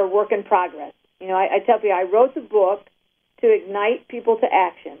they're a work in progress. I tell people I wrote the book to ignite people to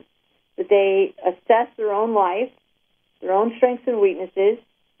action, that they assess their own life, their own strengths and weaknesses,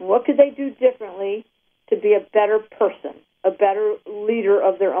 and what could they do differently to be a better person, a better leader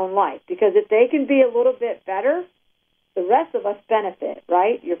of their own life. Because if they can be a little bit better, the rest of us benefit,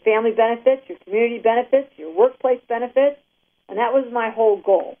 right? Your family benefits, your community benefits, your workplace benefits, and that was my whole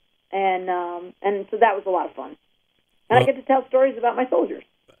goal. And so that was a lot of fun. And I get to tell stories about my soldiers.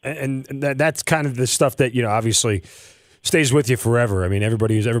 And that's kind of the stuff that, obviously stays with you forever.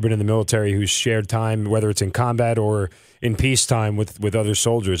 Everybody who's ever been in the military who's shared time, whether it's in combat or in peacetime with other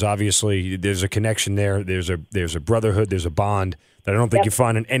soldiers, obviously there's a connection there. There's a brotherhood, there's a bond that I don't think you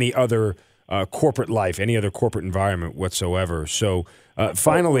find in any other corporate life, any other corporate environment whatsoever. So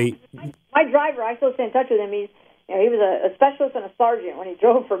finally, my driver, I still stay in touch with him. He was a specialist and a sergeant when he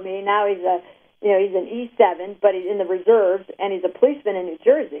drove for me. Now he's he's an E7, but he's in the reserves, and he's a policeman in New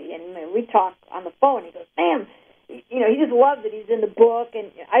Jersey. And we talk on the phone. He goes, "Sam, he just loves that he's in the book."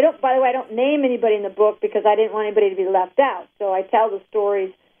 And by the way, I don't name anybody in the book because I didn't want anybody to be left out. So I tell the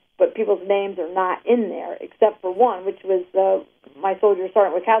stories, but people's names are not in there, except for one, which was my soldier,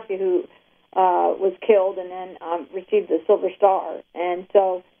 Sergeant Wachowski, who was killed and then received the Silver Star. And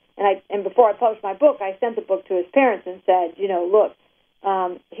so, and before I published my book, I sent the book to his parents and said, look,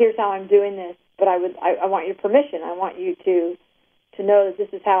 here's how I'm doing this, but I want your permission. I want you to know that this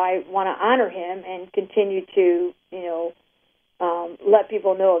is how I want to honor him and continue to, let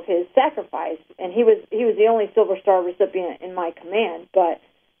people know of his sacrifice. And he was the only Silver Star recipient in my command. But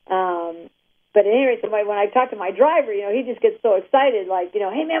at any rate, when I talk to my driver, he just gets so excited, like,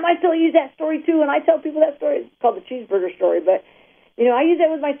 "Hey, man, I still use that story, too," and I tell people that story. It's called the cheeseburger story. But, I use that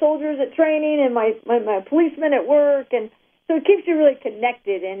with my soldiers at training and my policemen at work. And so it keeps you really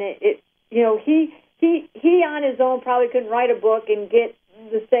connected. And he on his own probably couldn't write a book and get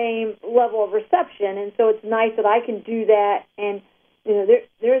the same level of reception. And so it's nice that I can do that. And,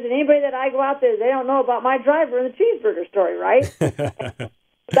 there isn't anybody that I go out there, they don't know about my driver and the cheeseburger story, right?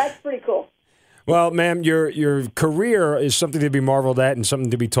 That's pretty cool. Well, ma'am, your career is something to be marveled at and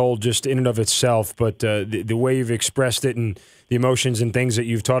something to be told just in and of itself. But the way you've expressed it and the emotions and things that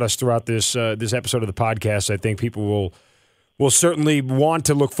you've taught us throughout this episode of the podcast, I think people will We'll certainly want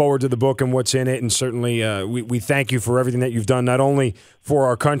to look forward to the book and what's in it, and certainly we thank you for everything that you've done, not only for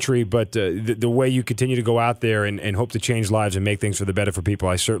our country, but the way you continue to go out there and hope to change lives and make things for the better for people.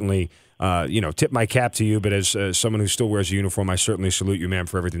 I certainly, tip my cap to you, but as someone who still wears a uniform, I certainly salute you, ma'am,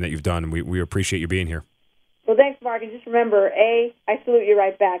 for everything that you've done, and we appreciate you being here. Well, thanks, Mark, and just remember, A, I salute you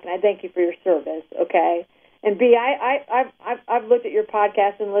right back, and I thank you for your service, okay? And B, I've looked at your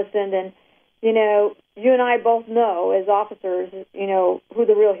podcast and listened, and you and I both know as officers, who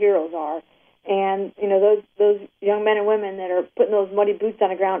the real heroes are. And, those young men and women that are putting those muddy boots on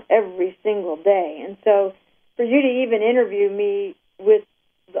the ground every single day. And so for you to even interview me with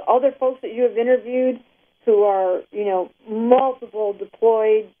the other folks that you have interviewed who are, multiple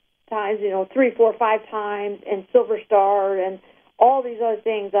deployed times, 3, 4, 5 times, and Silver Star and all these other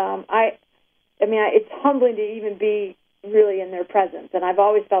things, it's humbling to even be really in their presence, and I've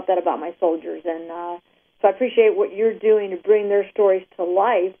always felt that about my soldiers, and so I appreciate what you're doing to bring their stories to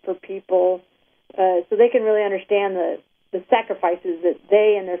life for people so they can really understand the sacrifices that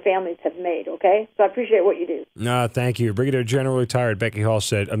they and their families have made, okay? So I appreciate what you do. No, thank you. Brigadier General Retired Becky Hall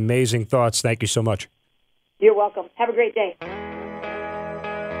said, amazing thoughts. Thank you so much. You're welcome. Have a great day.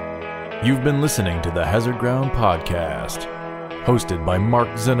 You've been listening to the Hazard Ground Podcast, hosted by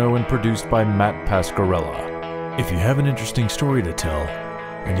Mark Zeno and produced by Matt Pasquarella. If you have an interesting story to tell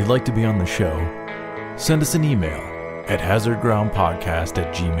and you'd like to be on the show, send us an email at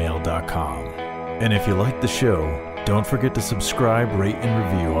hazardgroundpodcast@gmail.com. And if you like the show, don't forget to subscribe, rate, and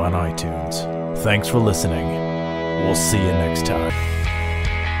review on iTunes. Thanks for listening. We'll see you next time.